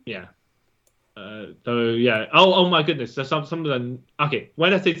 Yeah. So yeah. Oh my goodness. So some of the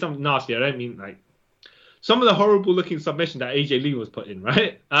when I say something nasty, I don't mean like some of the horrible looking submission that AJ Lee was put in,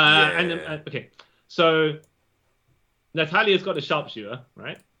 right? And so Natalia's got a sharpshooter,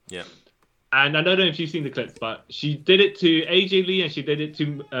 right? Yeah. And I don't know if you've seen the clips, but she did it to AJ Lee and she did it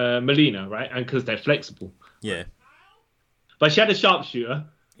to Melina, right? And because they're flexible. Yeah. But she had a sharpshooter.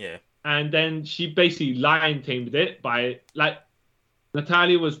 Yeah. And then she basically lion tamed it by, like,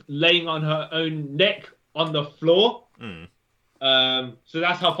 Natalia was laying on her own neck on the floor. So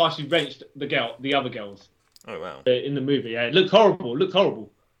that's how far she wrenched the other girls. Oh, wow. In the movie. Yeah, it looked horrible.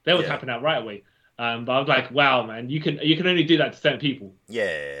 They were tapping out right away. But I was like, wow, man, you can only do that to certain people.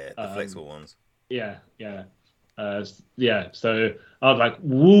 Yeah, the flexible ones. Yeah, yeah. Yeah, so I was like,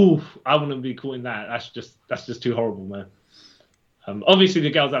 woo, I wouldn't be caught in that. That's just too horrible, man. Obviously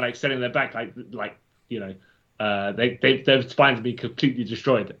the girls are like setting their back, like you know, their spines be completely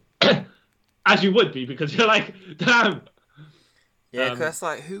destroyed, as you would be, because you're like, damn. Yeah, because that's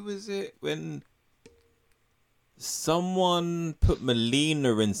like, who was it when someone put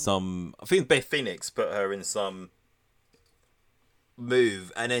Melina in some? I think Beth Phoenix put her in some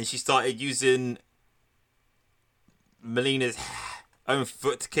move, and then she started using Melina's own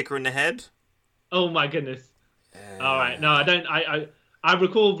foot to kick her in the head. Oh my goodness. All right, no, I don't. I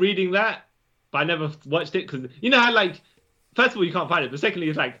recall reading that, but I never watched it because you know how like, first of all you can't find it, but secondly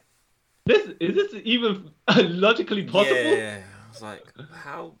it's like, is this even logically possible? Yeah, I was like,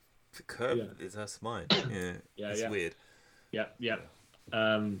 how curved is her spine? Yeah, it's weird. Yeah.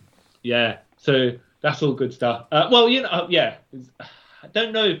 Yeah. So that's all good stuff. Well, you know, I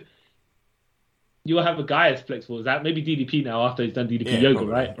don't know if you'll have a guy as flexible as that. Maybe DDP now after he's done DDP yoga,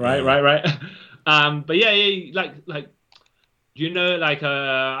 probably. Right. But yeah, like you know, like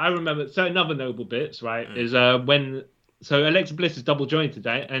I remember certain other notable bits, right? Is when Alexa Bliss is double jointed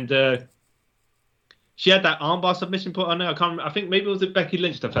today, and she had that armbar submission put on her. I can't remember. I think maybe it was Becky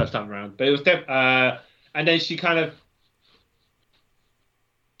Lynch the first time around, but it was and then she kind of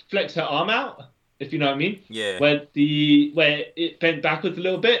flexed her arm out, if you know what I mean. Yeah. Where it bent backwards a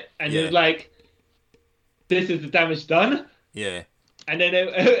little bit, and it was like, this is the damage done. Yeah. And then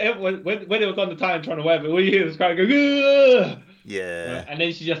when it was on the time trying to whatever, all you hear is kind of go, ugh! Yeah. And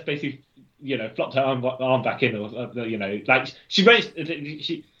then she just basically, you know, flopped her arm back in, or you know, like she flexed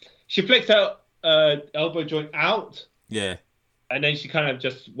her elbow joint out. Yeah. And then she kind of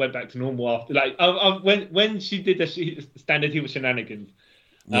just went back to normal after, like, when she did the standard heel shenanigans.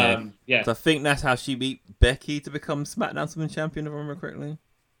 Yeah. So I think that's how she beat Becky to become SmackDown Women's Champion, if I remember correctly.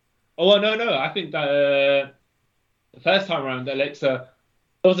 Oh no! I think that the first time around, Alexa,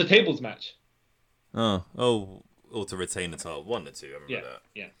 it was a tables match. Or to retain the title, 1 or 2. I remember that.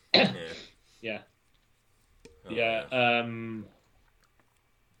 Yeah. Oh, Yeah.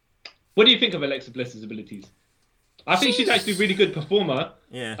 What do you think of Alexa Bliss's abilities? I think she's actually a really good performer.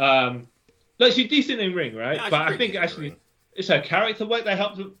 Yeah. Like she's decent in ring, right? Yeah, but I think actually it's her character work that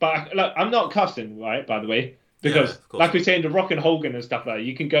helps. But like, I'm not cussing, right? By the way, because like we say in the Rock and Hogan and stuff like that,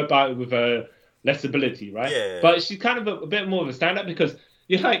 you can go by with less ability, right? Yeah. But she's kind of a bit more of a stand-up because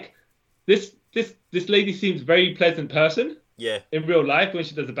you're like, this lady seems very pleasant person. Yeah. In real life, when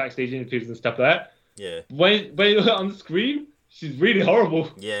she does the backstage interviews and stuff like that. Yeah. When you're on the screen, she's really horrible.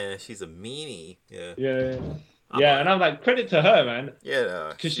 Yeah, she's a meanie. Yeah. Yeah, and I'm like, credit to her, man.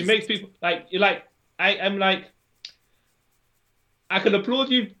 Yeah. Because she makes people like, you're like, I'm like, I can applaud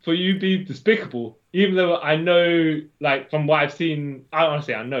you for you being despicable, even though I know, like, from what I've seen, I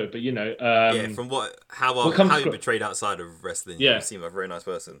honestly I know, but you know, from how you portrayed outside of wrestling, you seem like a very nice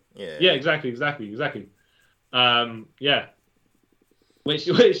person. Yeah. Yeah, exactly. Yeah. Which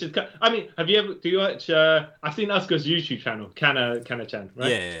is, I mean, do you watch? I've seen Asuka's YouTube channel, Kana-chan,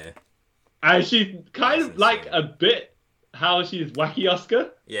 right? Yeah. And she's kind of like a bit how she's wacky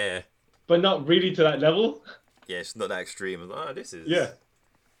Asuka. Yeah. But not really to that level. Yeah, it's not that extreme. Oh, this is. Yeah.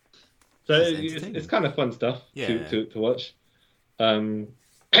 So it's kind of fun stuff to watch.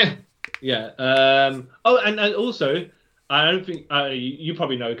 Yeah. Oh, and also, I don't think you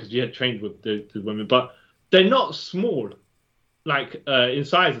probably know because you had trained with the women, but they're not small, like in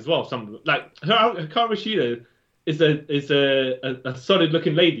size as well. Some like Hikaru Shida is a solid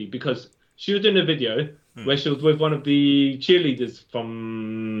looking lady because she was doing a video where she was with one of the cheerleaders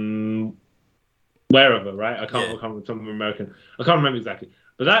from wherever, right? I can't remember, some American. I can't remember exactly.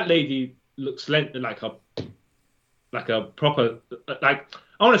 But that lady looks like a proper, like,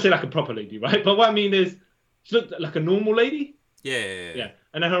 I want to say like a proper lady, right? But what I mean is, she looked like a normal lady. Yeah.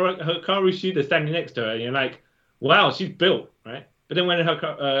 And then her Hikaru Shida standing next to her, and you're like, wow, she's built, right? But then when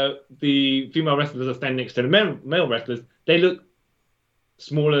the female wrestlers are standing next to the male wrestlers, they look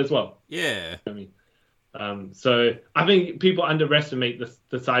smaller as well. Yeah. I mean, so I think people underestimate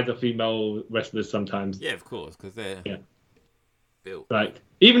the size of female wrestlers sometimes. Yeah, of course, because they're built. Like,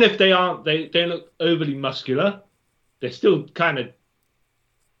 even if they aren't, they look overly muscular, they're still kind of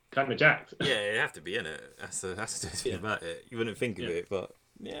jacked. Yeah, you have to be in it. That's the thing about it. You wouldn't think of it, but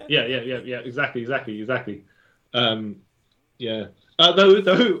yeah. Yeah. Exactly. Yeah.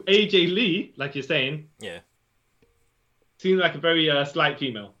 Though AJ Lee, like you're saying, seems like a very slight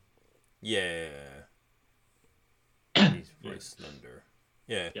female. Yeah. He's very slender.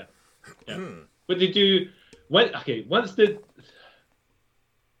 Yeah. But did you once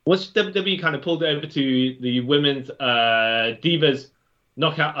WWE kind of pulled it over to the women's divas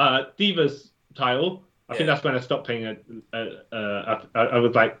knockout divas title, I think Yeah. that's when I stopped paying. I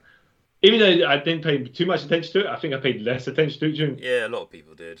was like, even though I didn't pay too much attention to it, I think I paid less attention to it during. Yeah, a lot of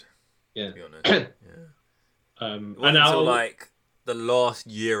people did. Yeah. To be honest. Yeah. It And wasn't until I'll- like the last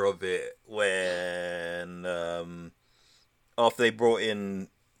year of it when after they brought in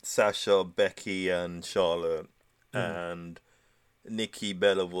Sasha, Becky, and Charlotte, and Nikki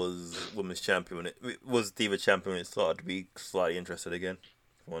Bella was women's champion. It was Diva champion. It started to be slightly interested again.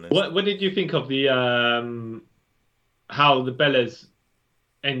 If I'm honest. What did you think of the how the Bellas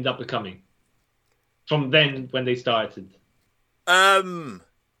ended up becoming from then when they started?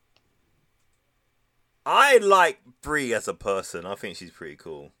 I like Brie as a person. I think she's pretty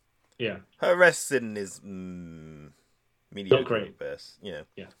cool. Yeah, Her wrestling is mediocre Not great. at best. Yeah.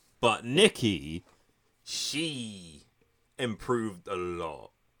 But Nikki, She improved a lot.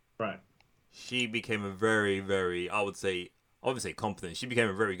 right. she became a very, very, I would say competent. She became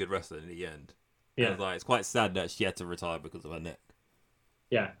a very good wrestler in the end. Yeah. And it's quite sad that she had to retire because of her neck.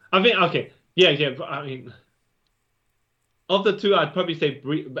 Yeah, I think okay. Yeah. But, I mean, of the two, I'd probably say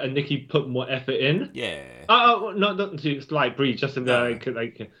Brie and Nikki put more effort in. Yeah. Not to slight Brie, just in No.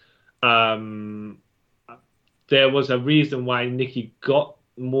 there was a reason why Nikki got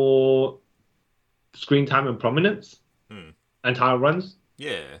more screen time and prominence and title runs.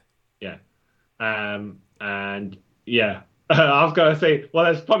 Yeah. Yeah. And yeah, I was gonna say, well,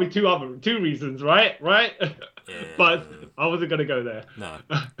 there's probably two reasons, right? But I wasn't gonna go there. No.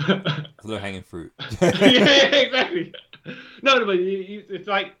 Low hanging fruit. Yeah, exactly. No, but it's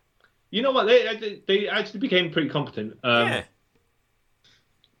like, you know what? They actually became pretty competent. Yeah.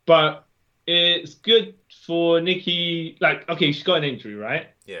 But it's good for Nikki. Like, okay, she got an injury, right?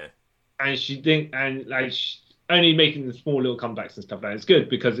 Yeah. And she didn't, and like only making the small little comebacks and stuff like that. It's good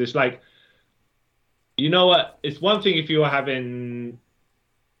because it's like, you know what? It's one thing if you're having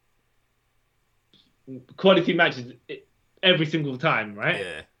quality matches every single time, right?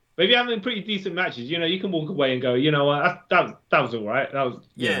 Yeah. But if you're having pretty decent matches, you know, you can walk away and go, you know what, that was all right. That was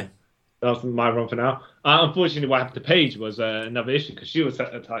Yeah. that was my run for now. Unfortunately, what happened to Paige was another issue because she was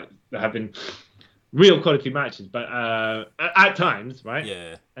having real quality matches, but at times, right?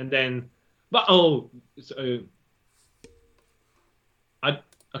 Yeah. And then, the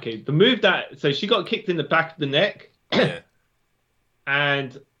move so she got kicked in the back of the neck, Yeah.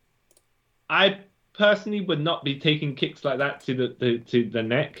 and I personally would not be taking kicks like that to the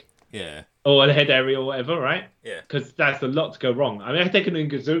neck Yeah. or the head area or whatever, right? Yeah. Because that's a lot to go wrong. I mean, I take an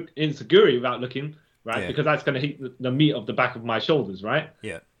insecurity without looking, right? Yeah. Because that's going to hit the meat of the back of my shoulders, right?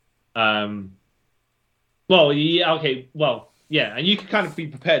 Yeah. Well, yeah, okay, well, yeah, and you can kind of be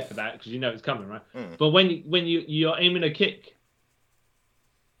prepared for that because you know it's coming, right? But when you're aiming a kick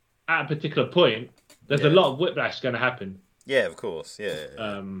at a particular point, there's a lot of whiplash going to happen. Yeah, of course.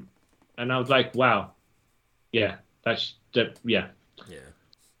 Yeah. And I was like, wow, yeah, yeah. Yeah.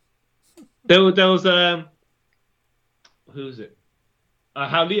 There was who was it?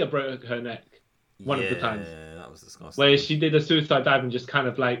 How Lita broke her neck one of the times, Yeah, that was disgusting. where she did a suicide dive and just kind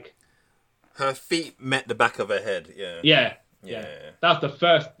of like, Her feet met the back of her head. Yeah. yeah. That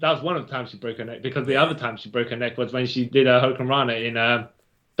was one of the times she broke her neck, because the other time she broke her neck was when she did a Hurricanrana in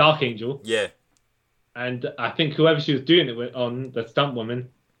Dark Angel, Yeah. and I think whoever she was doing it with on the stunt woman.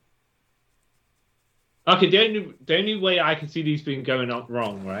 Okay, the only way I can see these things going on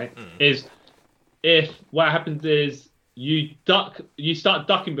wrong, right, is if what happens is you start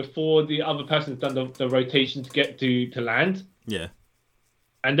ducking before the other person's done the rotation to get to land, Yeah.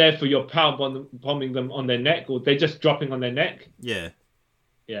 and therefore you're power bombing them on their neck, or they're just dropping on their neck. Yeah.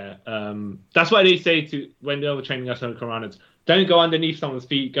 Yeah, that's why they say when they were training us on Karanas, don't go underneath someone's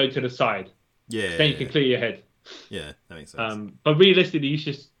feet, go to the side. Yeah. Then you can clear your head. Yeah, that makes sense. But realistically,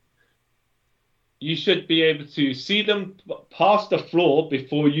 you should be able to see them past the floor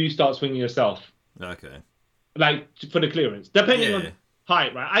before you start swinging yourself, Okay. like for the clearance. Depending Yeah. on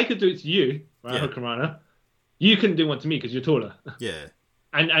height, right? I could do it to you, right, Yeah. Hurricanrana. You couldn't do one to me because you're taller. Yeah.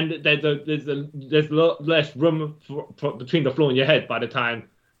 And there's a lot less room for between the floor and your head by the time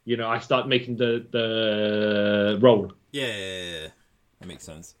I start making the roll. Yeah. That makes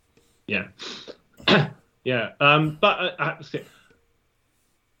sense. Yeah, yeah. But I have to say,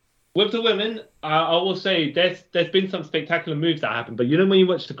 with the women, I will say there's been some spectacular moves that happen. But when you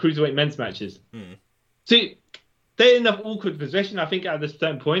watch the cruiserweight men's matches, see, they're in an awkward position. I think at a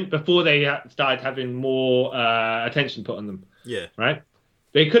certain point before they started having more attention put on them. Yeah. Right.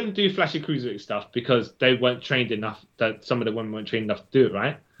 They couldn't do flashy cruiserweight stuff because they weren't trained enough. That some of the women weren't trained enough to do it,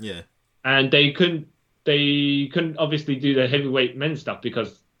 right? Yeah. And they couldn't obviously do the heavyweight men stuff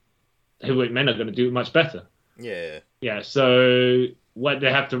because heavyweight men are going to do it much better. Yeah. Yeah. So what they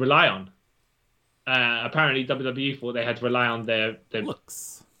have to rely on apparently WWE thought they had to rely on their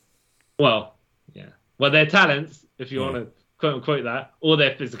looks. Well, yeah. Well, their talents, if you want to quote unquote that, or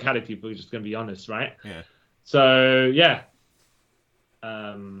their physicality, if we're just going to be honest, right? Yeah. So, yeah.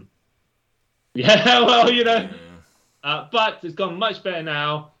 Yeah, well, you know. But it's gone much better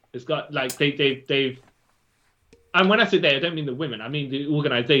now. It's got, like, they've... And when I say they, I don't mean the women. I mean the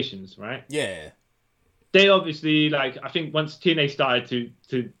organizations, right? Yeah. They obviously, like, I think once TNA started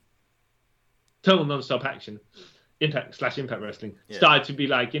to total non-stop action, Impact Wrestling, started to be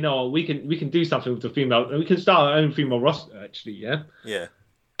like, you know, we can do something with the female, we can start our own female roster, actually, yeah? Yeah.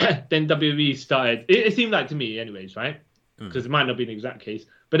 Then WWE started, it seemed like to me anyways, right? Because it might not be an exact case,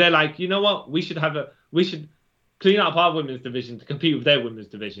 but they're like, you know what, we should clean up our women's division to compete with their women's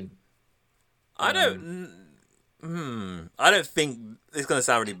division. I don't think, it's going to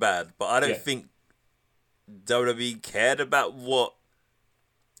sound really bad, but I don't think WWE cared about what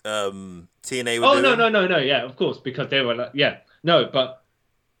TNA were doing. No, yeah, of course, because they were like, but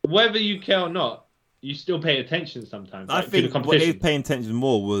whether you care or not, you still pay attention sometimes. I right, think what they were paying attention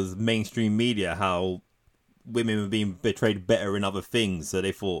more was mainstream media, how women were being portrayed better in other things, so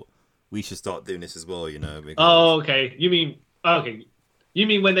they thought we should start doing this as well, you know. Because... Oh, okay. You mean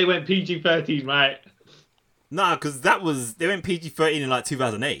when they went PG-13, right? Nah, because they went PG-13 in like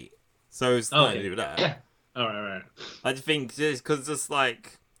 2008, so it's nothing to do with that. All right. I just think because just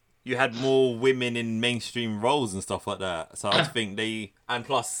like you had more women in mainstream roles and stuff like that, so I just think and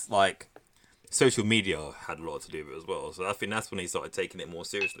plus like social media had a lot to do with it as well. So I think that's when they started taking it more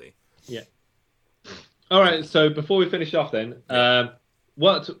seriously. Yeah. All right. So before we finish off, then,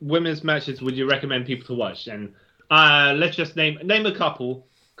 what women's matches would you recommend people to watch? And let's just name a couple,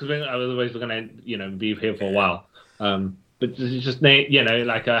 because otherwise we're gonna be here for a while. But just name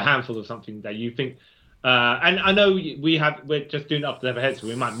like a handful of something that you think. And I know we're just doing it off the top of our head, so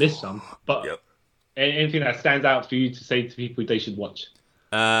we might miss some. But anything that stands out for you to say to people they should watch.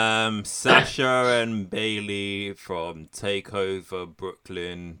 Sasha and Bailey from Takeover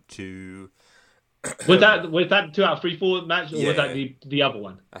Brooklyn to. Was that 2 out of 3 falls match, or was that the other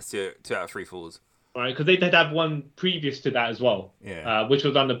one? That's 2 out of 3 falls. All right, because they did have one previous to that as well. Yeah. Which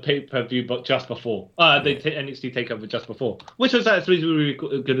was on the pay-per-view, but just before. NXT Takeover just before, which was actually really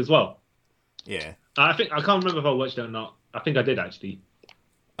good as well. Yeah. I can't remember if I watched it or not. I think I did actually.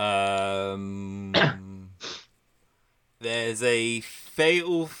 There's a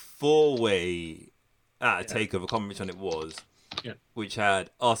fatal 4-way at a Takeover. I can't remember which one it was. Yeah. Which had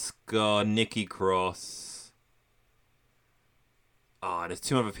Asuka, Nikki Cross. There's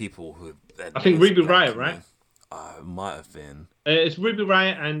 2 other people who. I think Ruby Riott, right? It might have been. It's Ruby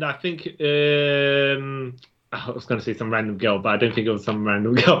Riott, and I think I was going to say some random girl, but I don't think it was some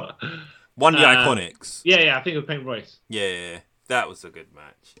random girl. One of the Iconics. Yeah, I think it was Peyton Royce. Yeah, that was a good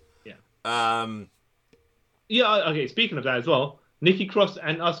match. Yeah. Okay, speaking of that as well, Nikki Cross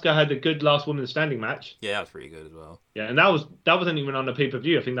and Asuka had a good last woman standing match. Yeah, that was pretty good as well. Yeah, and that wasn't even on the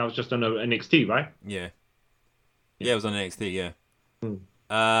pay-per-view. I think that was just on the NXT, right? Yeah. Yeah, it was on NXT, yeah.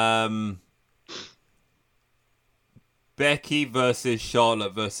 Becky versus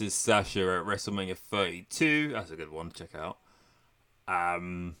Charlotte versus Sasha at WrestleMania 32. That's a good one to check out.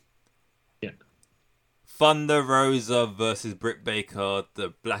 Thunder Rosa versus Britt Baker,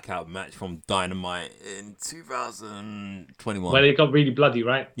 the blackout match from Dynamite in 2021. Where it got really bloody,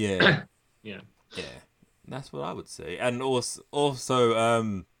 right? Yeah. Yeah. That's what I would say. And also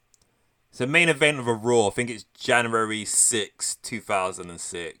it's a main event of a Raw. I think it's January 6,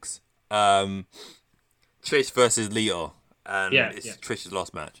 2006. Trish versus Lita. And it's Trish's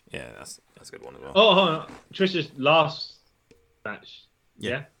last match. Yeah, that's a good one as well. Oh, hold on. Trish's last match.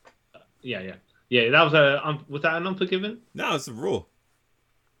 Yeah, that was that an Unforgiven? No, it's a Raw.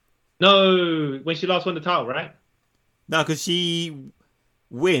 No, when she last won the title, right? No, because she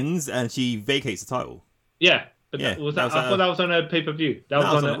wins and she vacates the title. Yeah, but I thought that was on a pay-per-view. That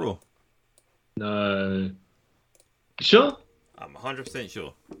was on a Raw. No. Sure? I'm 100%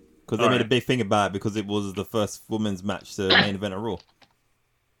 sure. Because they made a big thing about it because it was the first women's match to main event at Raw.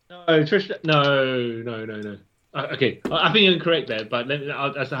 No, Trish. No. Okay, I think you're incorrect there, but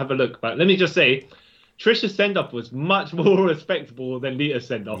I'll have a look. But let me just say, Trish's send-off was much more respectable than Lita's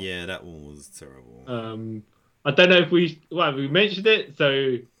send-off. Yeah, that one was terrible. I don't know if we mentioned it,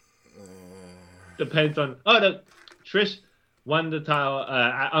 so depends on. Oh no, Trish won the title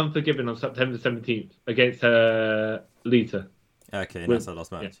at Unforgiven on September 17th against Lita. Okay, that's her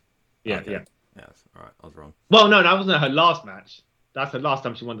last match. Yeah. Okay. Yeah, all right, I was wrong. Well, no, that wasn't her last match. That's the last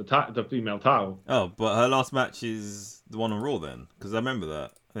time she won the female title. Oh, but her last match is the one on Raw then, because I remember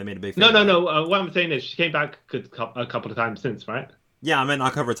that they made a big. No. What I'm saying is she came back a couple of times since, right? Yeah, I meant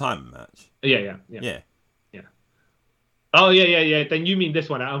like a retirement match. Yeah. Yeah. Oh, yeah. Then you mean this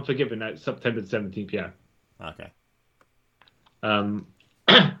one at Unforgiven at September 17th PM. Okay.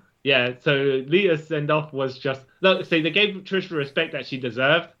 Yeah, so Lita's send-off was just... Look, see, they gave Trish the respect that she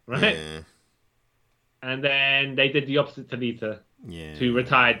deserved, right? Yeah. And then they did the opposite to Lita, Yeah. who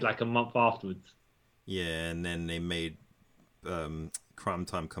retired like a month afterwards. Yeah, and then they made Crime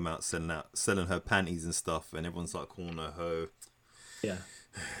Time come out selling her panties and stuff, and everyone's like calling her hoe. Yeah.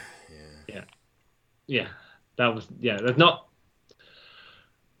 That's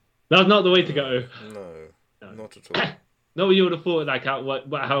not the way to go. No, not at all. No, you would have thought like how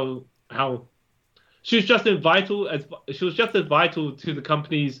she was just as vital to the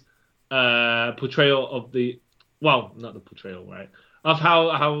company's portrayal of not the portrayal, right? Of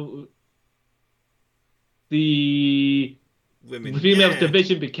how the Women, females yeah.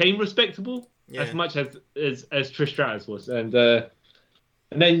 division became respectable Yeah. as much as Trish Stratus was, and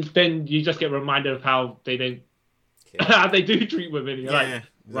then you just get reminded of how they don't how they do treat women. You're like,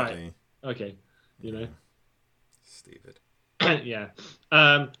 exactly. right, okay, you know. Stupid. Yeah.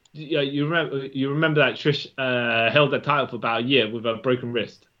 Yeah. You remember that Trish held the title for about a year with a broken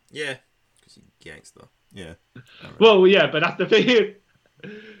wrist. Yeah. Because she's gangster. Yeah. Well, yeah, but that's the thing.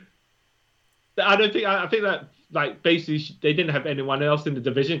 I think that like basically they didn't have anyone else in the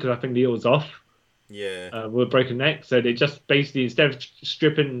division because I think Leo was off Yeah. with a broken neck, so they just basically instead of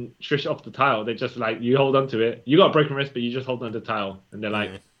stripping Trish off the title, they just like you hold on to it. You got a broken wrist, but you just hold on to the title, and they're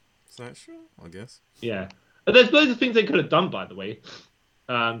like, Yeah. Is that true? I guess. yeah. But there's loads of things they could have done, by the way.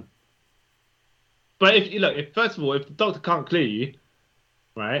 But if first of all, if the doctor can't clear you,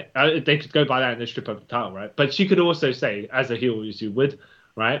 right, they could go by that and then strip up the title, right? But she could also say, as a heel, as you would,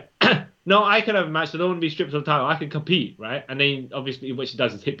 right? No, I can have a match. I don't want to be stripped of the title. I can compete, right? And then obviously what she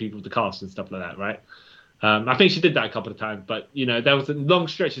does is hit people with the cast and stuff like that, right? I think she did that a couple of times, but there was long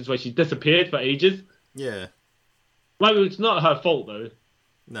stretches where she disappeared for ages. Yeah. Well, it's not her fault though.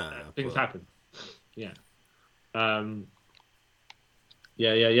 No. Things happen. Yeah.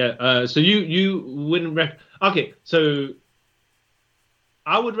 Yeah. So you wouldn't okay, so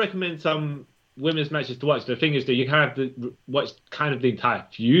I would recommend some women's matches to watch. The thing is that you kind of have to watch kind of the entire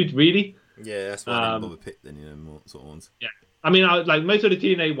feud, really. Yeah, that's why I didn't bother pick any more sort of ones. Yeah. I mean, like most of the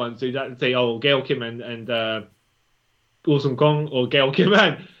TNA ones, so that say, Gail Kim and Awesome Kong, or Gail Kim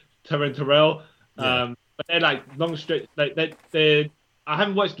and Taryn Terrell. Yeah. But they're like long straight. Like they're I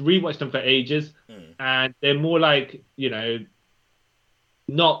haven't rewatched them for ages, and they're more like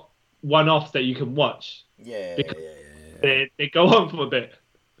not one-offs that you can watch. Yeah. They go on for a bit.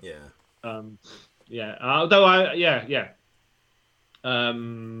 Yeah. Although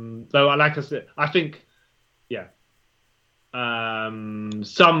though like I said, I think some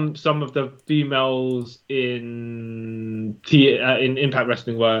of the females in Impact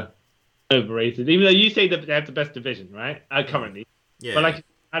Wrestling were overrated, even though you say that they have the best division, right? Currently. Yeah. But like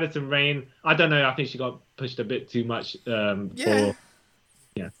Addison Rain, I don't know. I think she got pushed a bit too much for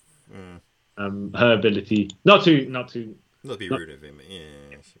her ability. Not to be rude of him, but yeah.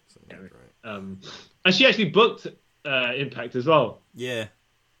 Right. And she actually booked Impact as well. Yeah.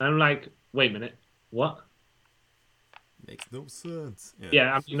 And I'm like, wait a minute, what? Makes no sense.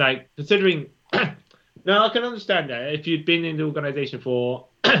 Yeah, I mean, like considering. Now I can understand that if you'd been in the organization for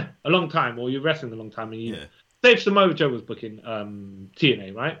a long time, or you're wrestling a long time, and Dave Samoa Joe was booking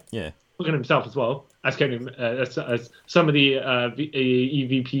TNA, right? Yeah. Booking himself as well as some of the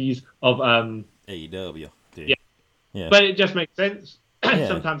EVPs of AEW. Yeah. Yeah. But it just makes sense Yeah.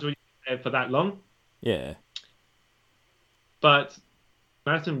 sometimes when you're there for that long. Yeah. But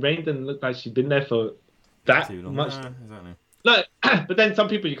Madison Rain didn't look like she'd been there for that Too long. much. Exactly. Look, but then some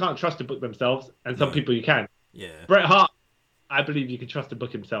people you can't trust to book themselves, and some people you can. Yeah. Bret Hart, I believe you can trust to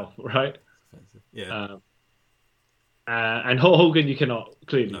book himself, right? Yeah. And Hulk Hogan, you cannot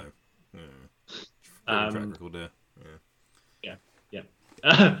clearly. No. Track record there. Yeah.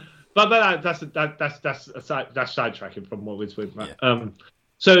 But that's sidetracking from what we're with. Right? Yeah.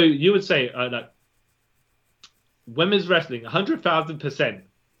 So you would say that women's wrestling 100,000%.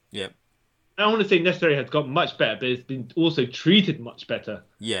 Yep. I don't want to say necessarily has got much better, but it's been also treated much better.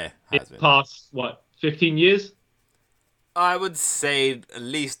 Yeah. In Has the been. past 15 years? I would say at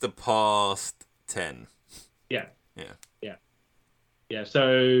least the past 10. Yeah. Yeah. Yeah.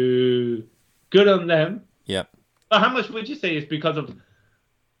 So good on them. Yep. But how much would you say is because of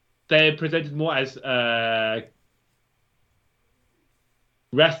they're presented more as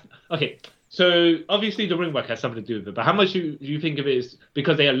rest? Okay, so obviously the ring work has something to do with it, but how much do you think of it is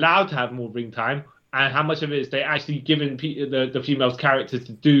because they're allowed to have more ring time, and how much of it is they actually given the females characters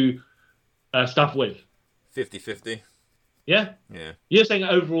to do stuff with? 50-50. Yeah. Yeah. You're saying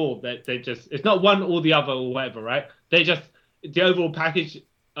overall that they just it's not one or the other or whatever, right? They just the overall package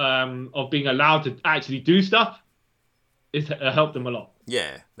of being allowed to actually do stuff is helped them a lot.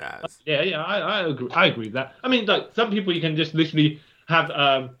 Yeah, that's Yeah, I agree. I agree with that. I mean, like some people you can just literally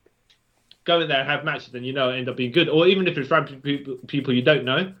have go in there and have matches and end up being good, or even if it's random people you don't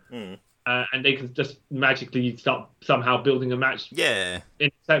know, and they can just magically start somehow building a match. Yeah. In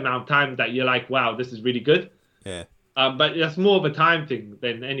a certain amount of time that you're like, wow, this is really good. Yeah. But that's more of a time thing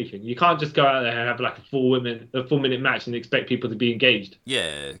than anything. You can't just go out there and have like a 4-minute match and expect people to be engaged.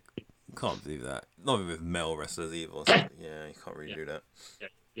 Yeah. Can't do that. Not even with male wrestlers either. So, yeah, you can't really do that.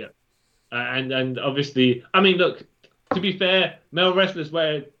 Yeah. And obviously, I mean, look, to be fair, male wrestlers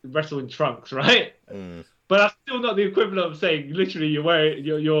wrestle in trunks, right? But that's still not the equivalent of saying literally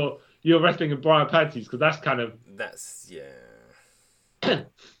you're wrestling in bra and panties, because that's kind of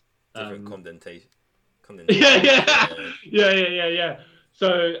different condensation. Yeah.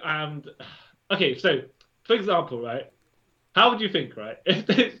 So okay, so for example, right, how would you think, right,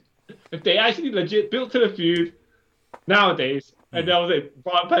 if they actually legit built to the feud nowadays, and there was a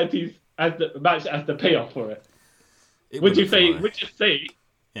bra and panties as the match as the payoff for it? Would you say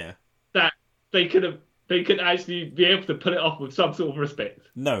yeah, that they could actually be able to put it off with some sort of respect?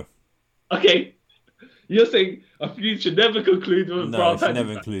 No. Okay. You're saying a feud should never conclude with No, bra it should and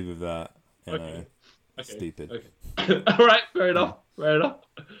never panties? include with that. You Okay. know, stupid. Okay. All right, fair enough.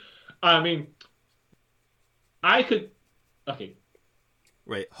 I mean, I could. Okay.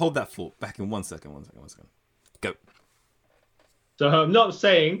 Wait, hold that thought. Back in 1 second. Go. So I'm not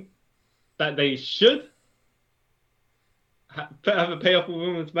saying that they should have a payoff with a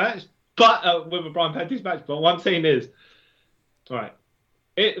women's match, but with a bra and panties match. But what I'm saying is, all right,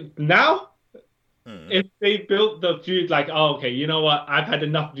 if they built the feud like, oh, okay, you know what? I've had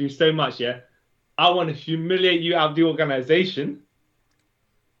enough of you so much, yeah. I want to humiliate you out of the organization.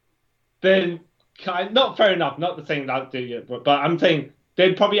 Then, not fair enough. Not the same that doing it, but I'm saying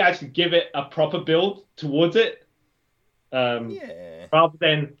they'd probably actually give it a proper build towards it. Rather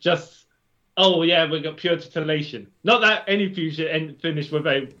than just, oh yeah, we got pure titillation. Not that any feud should finish with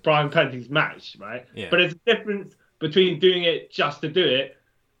a bra and panties match, right? Yeah. But there's a difference between doing it just to do it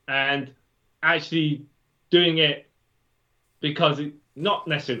and actually doing it because it not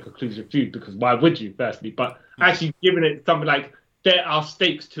necessarily concludes your feud, because why would you, firstly, but actually giving it something like there are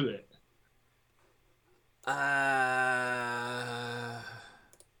stakes to it. I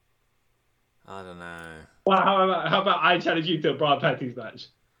don't know. Well, how about I challenge you to a bra and panties match?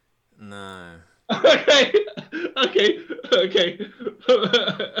 No. Okay.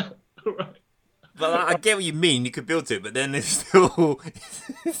 Right. But I get what you mean. You could build to it, but then it's still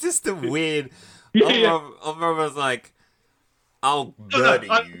it's just a weird. Yeah. I'd rather like, I'll murder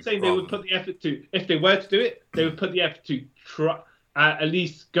you. I'm saying they would put the effort to, if they were to do it, they would put the effort to try at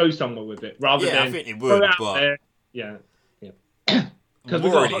least go somewhere with it, rather than I think they would, throw it out but there. Yeah. Because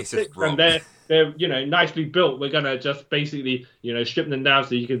we've got hot sticks and they're nicely built. We're gonna just basically strip them down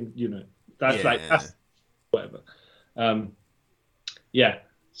so you can that's that's whatever.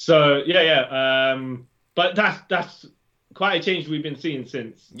 So but that's quite a change we've been seeing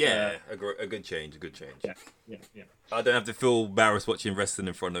since. a good change. Yeah. I don't have to feel embarrassed watching wrestling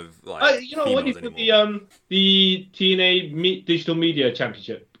in front of like. What do you put the TNA Digital Media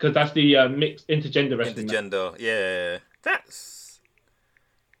Championship, because that's the mixed intergender wrestling. Intergender, yeah, that's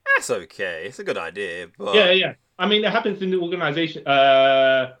okay. It's a good idea, but yeah. I mean, it happens in the organization,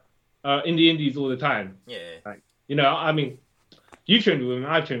 in the indies all the time. Yeah, like, I mean, you train with women,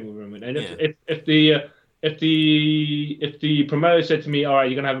 I've trained with women, and if the promoter said to me, all right,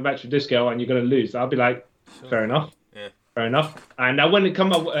 you're gonna have a match with this girl and you're gonna lose, I'll be like, fair enough. Yeah. Fair enough. And I wouldn't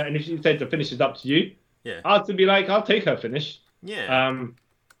come up, and if she said the finish is up to you, I'll be like, I'll take her finish. Yeah.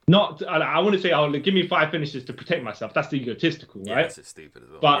 I wouldn't say, give me 5 finishes to protect myself. That's egotistical, right? Yeah, that's just stupid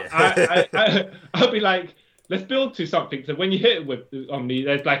as well. But I'll be like, let's build to something. So when you hit it on me,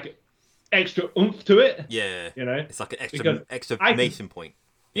 there's like extra oomph to it. Yeah. It's like an exclamation point.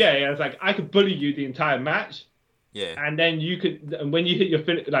 Yeah, it's like I could bully you the entire match. Yeah. And then you could, when you hit your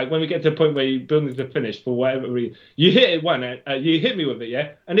finish, like when we get to the point where you're building to finish for whatever reason, you hit it one, you hit me with it,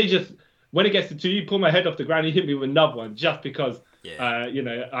 yeah? And it just, when it gets to 2, you pull my head off the ground, you hit me with another one just because,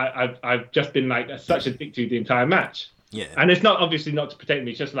 I've just been like such a dick to you the entire match. Yeah. And it's not obviously not to protect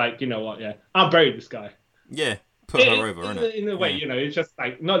me, it's just like, you know what, I'll bury this guy. Yeah. Put her over, innit? In a way, it's just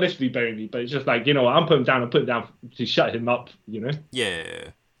like, not literally burying me, but it's just like, you know what, I'm putting him down to shut him up,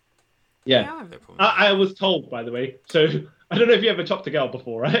 Yeah. Yeah, I was told, by the way. So I don't know if you ever chopped a girl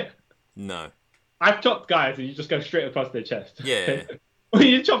before, right? No. I've chopped guys and you just go straight across their chest. Yeah. When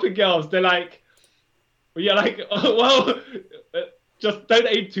you're chopping girls, they're like, Yeah, like, well, just don't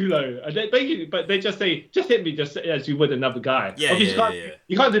aim too low. And basically, but they just say, just hit me just as you would another guy. Yeah, Obviously, yeah.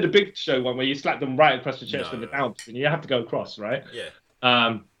 you can't do the Big Show one where you slap them right across the chest No, with the no. down, and you have to go across, right?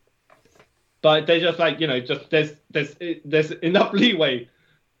 Yeah. But they're just like, just there's enough leeway.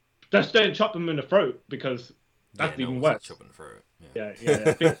 Just don't chop them in the throat because that's Yeah, even no, worse. chopping throat. Yeah. I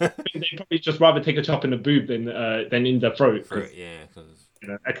think they probably just rather take a chop in the boob than in the throat. 'cause, Throat, yeah, because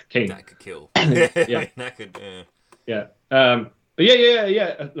that's king. that could kill. Yeah. That could. Yeah. But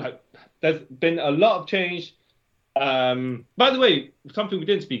yeah. Like, there's been a lot of change. By the way, something we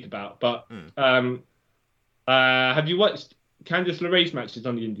didn't speak about, but have you watched Candice LeRae's matches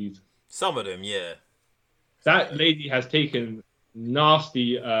on the Indies? Some of them, yeah. That lady has taken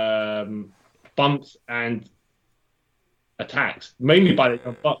nasty bumps and attacks, mainly by the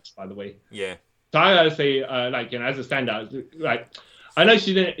Young Bucks, by the way. Yeah. So I gotta say, as a standout, like, I know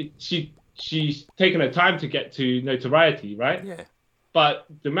she's taken her time to get to notoriety, right? Yeah. But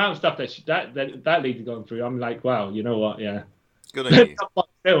the amount of stuff that lady going through, I'm like, wow, you know what? Yeah. Good on you.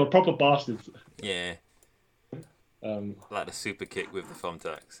 They were proper bastards. Yeah. Like the super kick with the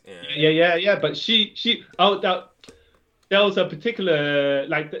thumbtacks. Yeah. But there was a particular,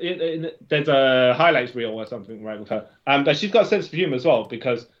 like, there's a highlights reel or something, right, with her. But she's got a sense of humor as well,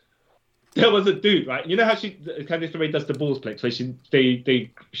 because there was a dude, right? You know how Candice LeRae does the balls flex, where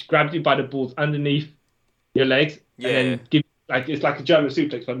they grab you by the balls underneath your legs, Yeah. and then give, like, it's like a German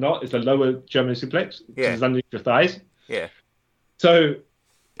suplex, but not. It's a lower German suplex, which Yeah. is underneath your thighs. Yeah. So,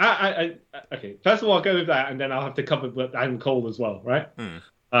 okay. First of all, I'll go with that, and then I'll have to cover with Adam Cole as well, right?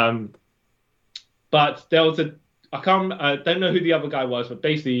 But there was I don't know who the other guy was, but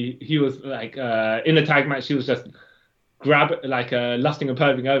basically he was like in a tag match. He was just lusting and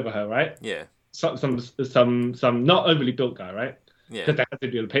perving over her, right? Yeah. Some not overly built guy, right? Yeah. Because they had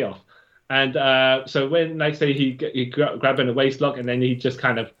to do the payoff. And so when, like, say he grab her in a waist lock, and then he just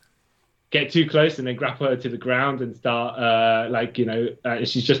kind of get too close and then grab her to the ground and start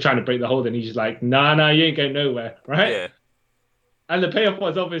she's just trying to break the hold, and he's just like, nah, you ain't going nowhere, right? Yeah. And the payoff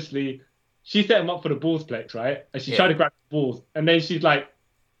was obviously she set him up for the balls flex, right? And she tried to grab the balls, and then she's like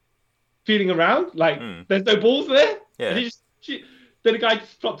feeling around, like there's no balls there. Yeah. And then the guy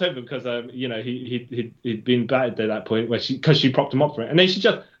just flopped over because he'd been battered at that point because she propped him up for it, and then she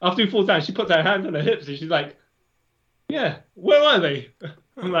just, after he falls down, she puts her hands on her hips and she's like, yeah, where are they?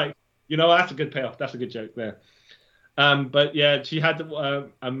 I'm like, that's a good payoff. That's a good joke there. But yeah, she had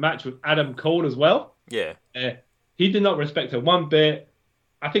a match with Adam Cole as well. Yeah. He did not respect her one bit.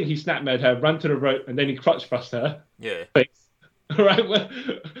 I think he snapmared her, run to the rope, and then he crotch thrust her. Yeah. Face, right,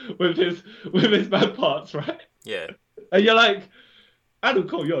 with his bad parts, right? Yeah. And you're like, Adam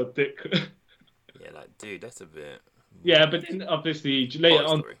Cole, you're a dick. Yeah, like, dude, that's a bit. Yeah, but then obviously later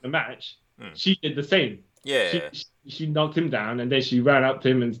on in the match, she did the same. Yeah. She knocked him down, and then she ran up to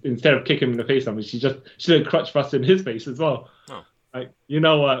him, and instead of kicking him in the face, she did a crotch thrust in his face as well. Oh. Like, you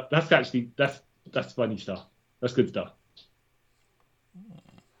know what? That's funny stuff. That's good stuff.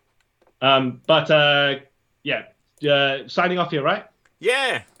 Signing off here, right?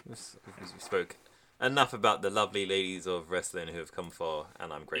 Yeah. As we spoke. Enough about the lovely ladies of wrestling who have come far,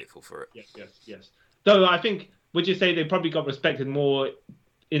 and I'm grateful for it. Yes. Though I think, would you say they probably got respected more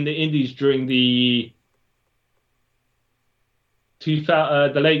in the indies during the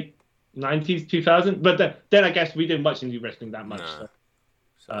late 90s, 2000? But then I guess we didn't watch indie wrestling that much. No.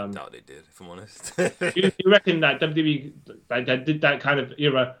 So I doubt they did, if I'm honest. you reckon that WWE that did that kind of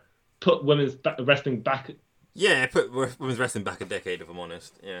era put women's wrestling back? Yeah, put women's wrestling back a decade, if I'm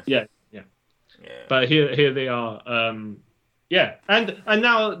honest. Yeah. Yeah. But here they are. And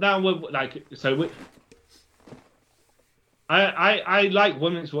now we're like, so I like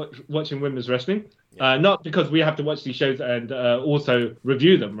watching women's wrestling. Not because we have to watch these shows and also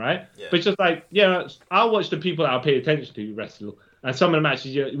review them, right? Yeah. But just like, I'll watch the people that I pay attention to wrestle. And some of the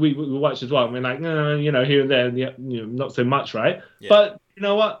matches we watch as well. And we're like, here and there, not so much, right? Yeah. But you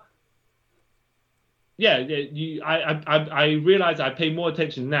know what? I realize I pay more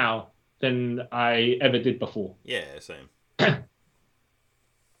attention now than I ever did before. Yeah, same.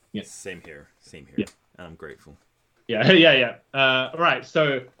 Yeah. Same here. Yeah. And I'm grateful. Yeah. Right.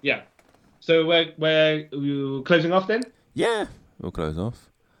 So So we're closing off then? Yeah, we'll close off.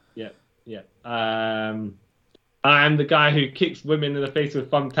 Yeah. I'm the guy who kicks women in the face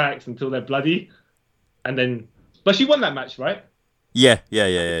with thumbtacks until they're bloody, but she won that match, right? Yeah.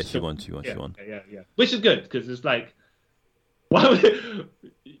 She won. Yeah. Which is good because it's like,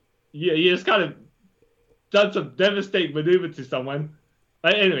 you just kind of done some devastating maneuver to someone.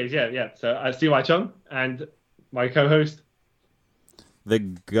 Anyways, yeah. So I see Wai Chung and my co-host. The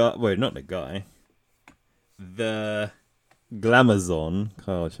guy, not the guy. the Glamazon,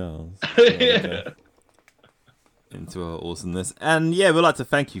 Kyle Charles. Into our awesomeness. And yeah, we'd like to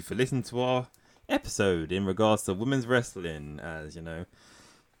thank you for listening to our episode in regards to women's wrestling. As you know,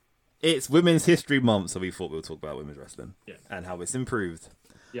 it's Women's History Month, so we thought we'll talk about women's wrestling and how it's improved.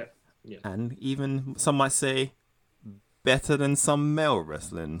 Yeah, yeah. And even some might say better than some male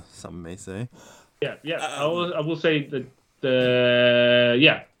wrestling. Some may say. Yeah, yeah. I will say that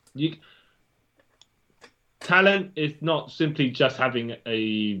talent is not simply just having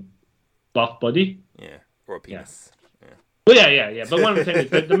a buff body. Yeah, or a penis. Yeah. Well, yeah. But one of the things is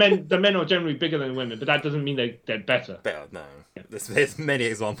that the men are generally bigger than women, but that doesn't mean they're better. Better, no. Yeah. There's many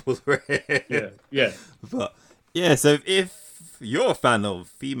examples where. Yeah. But yeah, so if you're a fan of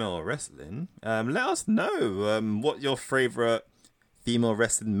female wrestling, let us know what your favorite female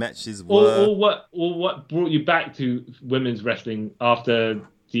wrestling matches were, or what brought you back to women's wrestling after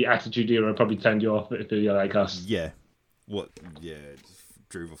the Attitude Era probably turned you off if you're like us. Yeah, just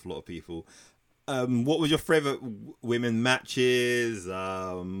drove off a lot of people. What was your favorite women matches?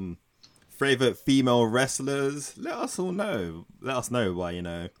 Favorite female wrestlers? Let us all know. Let us know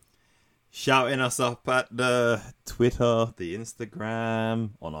by shouting us up at the Twitter, the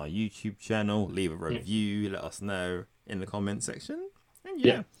Instagram, on our YouTube channel. Leave a review. Let us know in the comment section.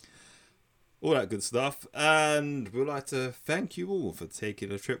 And all that good stuff. And we'd like to thank you all for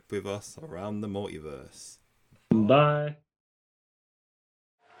taking a trip with us around the multiverse. Bye.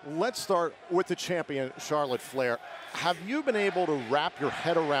 Let's start with the champion, Charlotte Flair. Have you been able to wrap your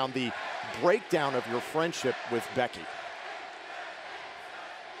head around the breakdown of your friendship with Becky?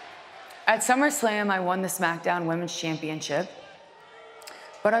 At SummerSlam, I won the SmackDown Women's Championship,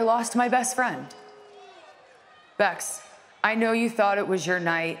 but I lost my best friend. Bex, I know you thought it was your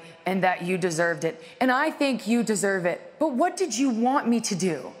night and that you deserved it, and I think you deserve it. But what did you want me to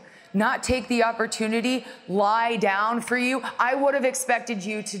do? Not take the opportunity, lie down for you? I would have expected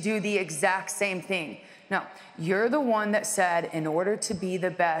you to do the exact same thing. No, you're the one that said, in order to be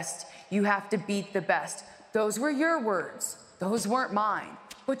the best, you have to beat the best. Those were your words. Those weren't mine.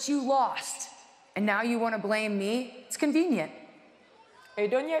 But you lost. And now you want to blame me? It's convenient. Are you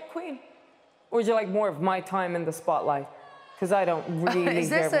done yet, Queen? Or would you like more of my time in the spotlight? Because I don't really Is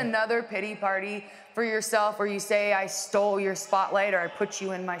this care. another pity party for yourself where you say I stole your spotlight or I put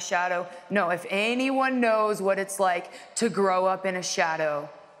you in my shadow? No, if anyone knows what it's like to grow up in a shadow,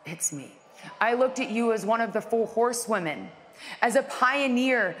 it's me. I looked at you as one of the 4 horsewomen, as a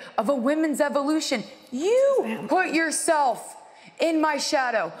pioneer of a women's evolution. You put yourself in my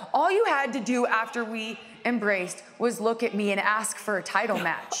shadow. All you had to do after we embraced was look at me and ask for a title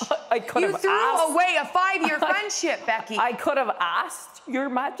match. I could You have threw asked. away a 5-year friendship, Becky. I could have asked, Your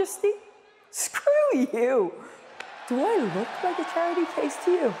Majesty. Screw you. Do I look like a charity case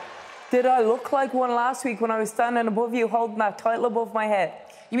to you? Did I look like one last week when I was standing above you holding that title above my head?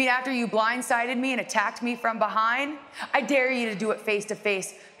 You mean after you blindsided me and attacked me from behind? I dare you to do it face to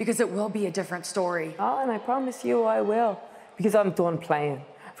face because it will be a different story. Oh, and I promise you I will. Because I'm done playing.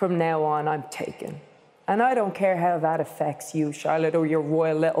 From now on, I'm taken. And I don't care how that affects you, Charlotte, or your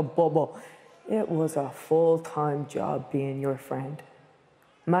royal little bubble. It was a full-time job being your friend.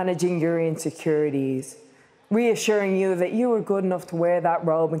 Managing your insecurities. Reassuring you that you were good enough to wear that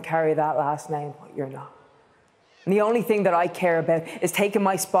robe and carry that last name, but you're not. And the only thing that I care about is taking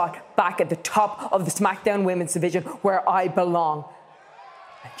my spot back at the top of the SmackDown Women's Division where I belong.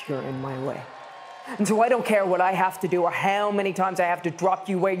 And you're in my way. And so I don't care what I have to do or how many times I have to drop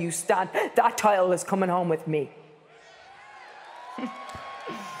you where you stand. That title is coming home with me.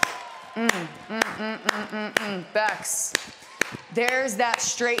 Bex, there's that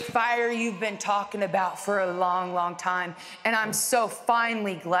straight fire you've been talking about for a long, long time. And I'm so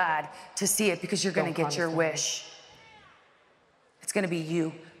finally glad to see it because you're going to get your wish. It's going to be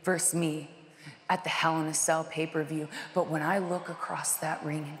you versus me at the Hell in a Cell pay-per-view. But when I look across that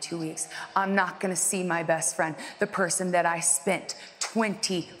ring in 2 weeks, I'm not gonna see my best friend, the person that I spent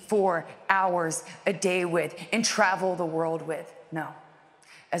 24 hours a day with and travel the world with. No,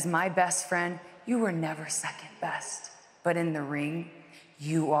 as my best friend, you were never second best. But in the ring,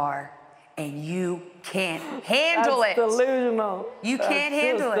 you are, and you can't handle That's it. Delusional. You can't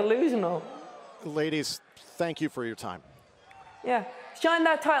handle it. Delusional. Ladies, thank you for your time. Yeah. Shine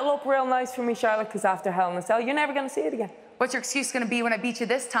that title up real nice for me, Charlotte, because after Hell in a Cell, you're never going to see it again. What's your excuse gonna be when I beat you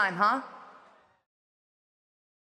this time, huh?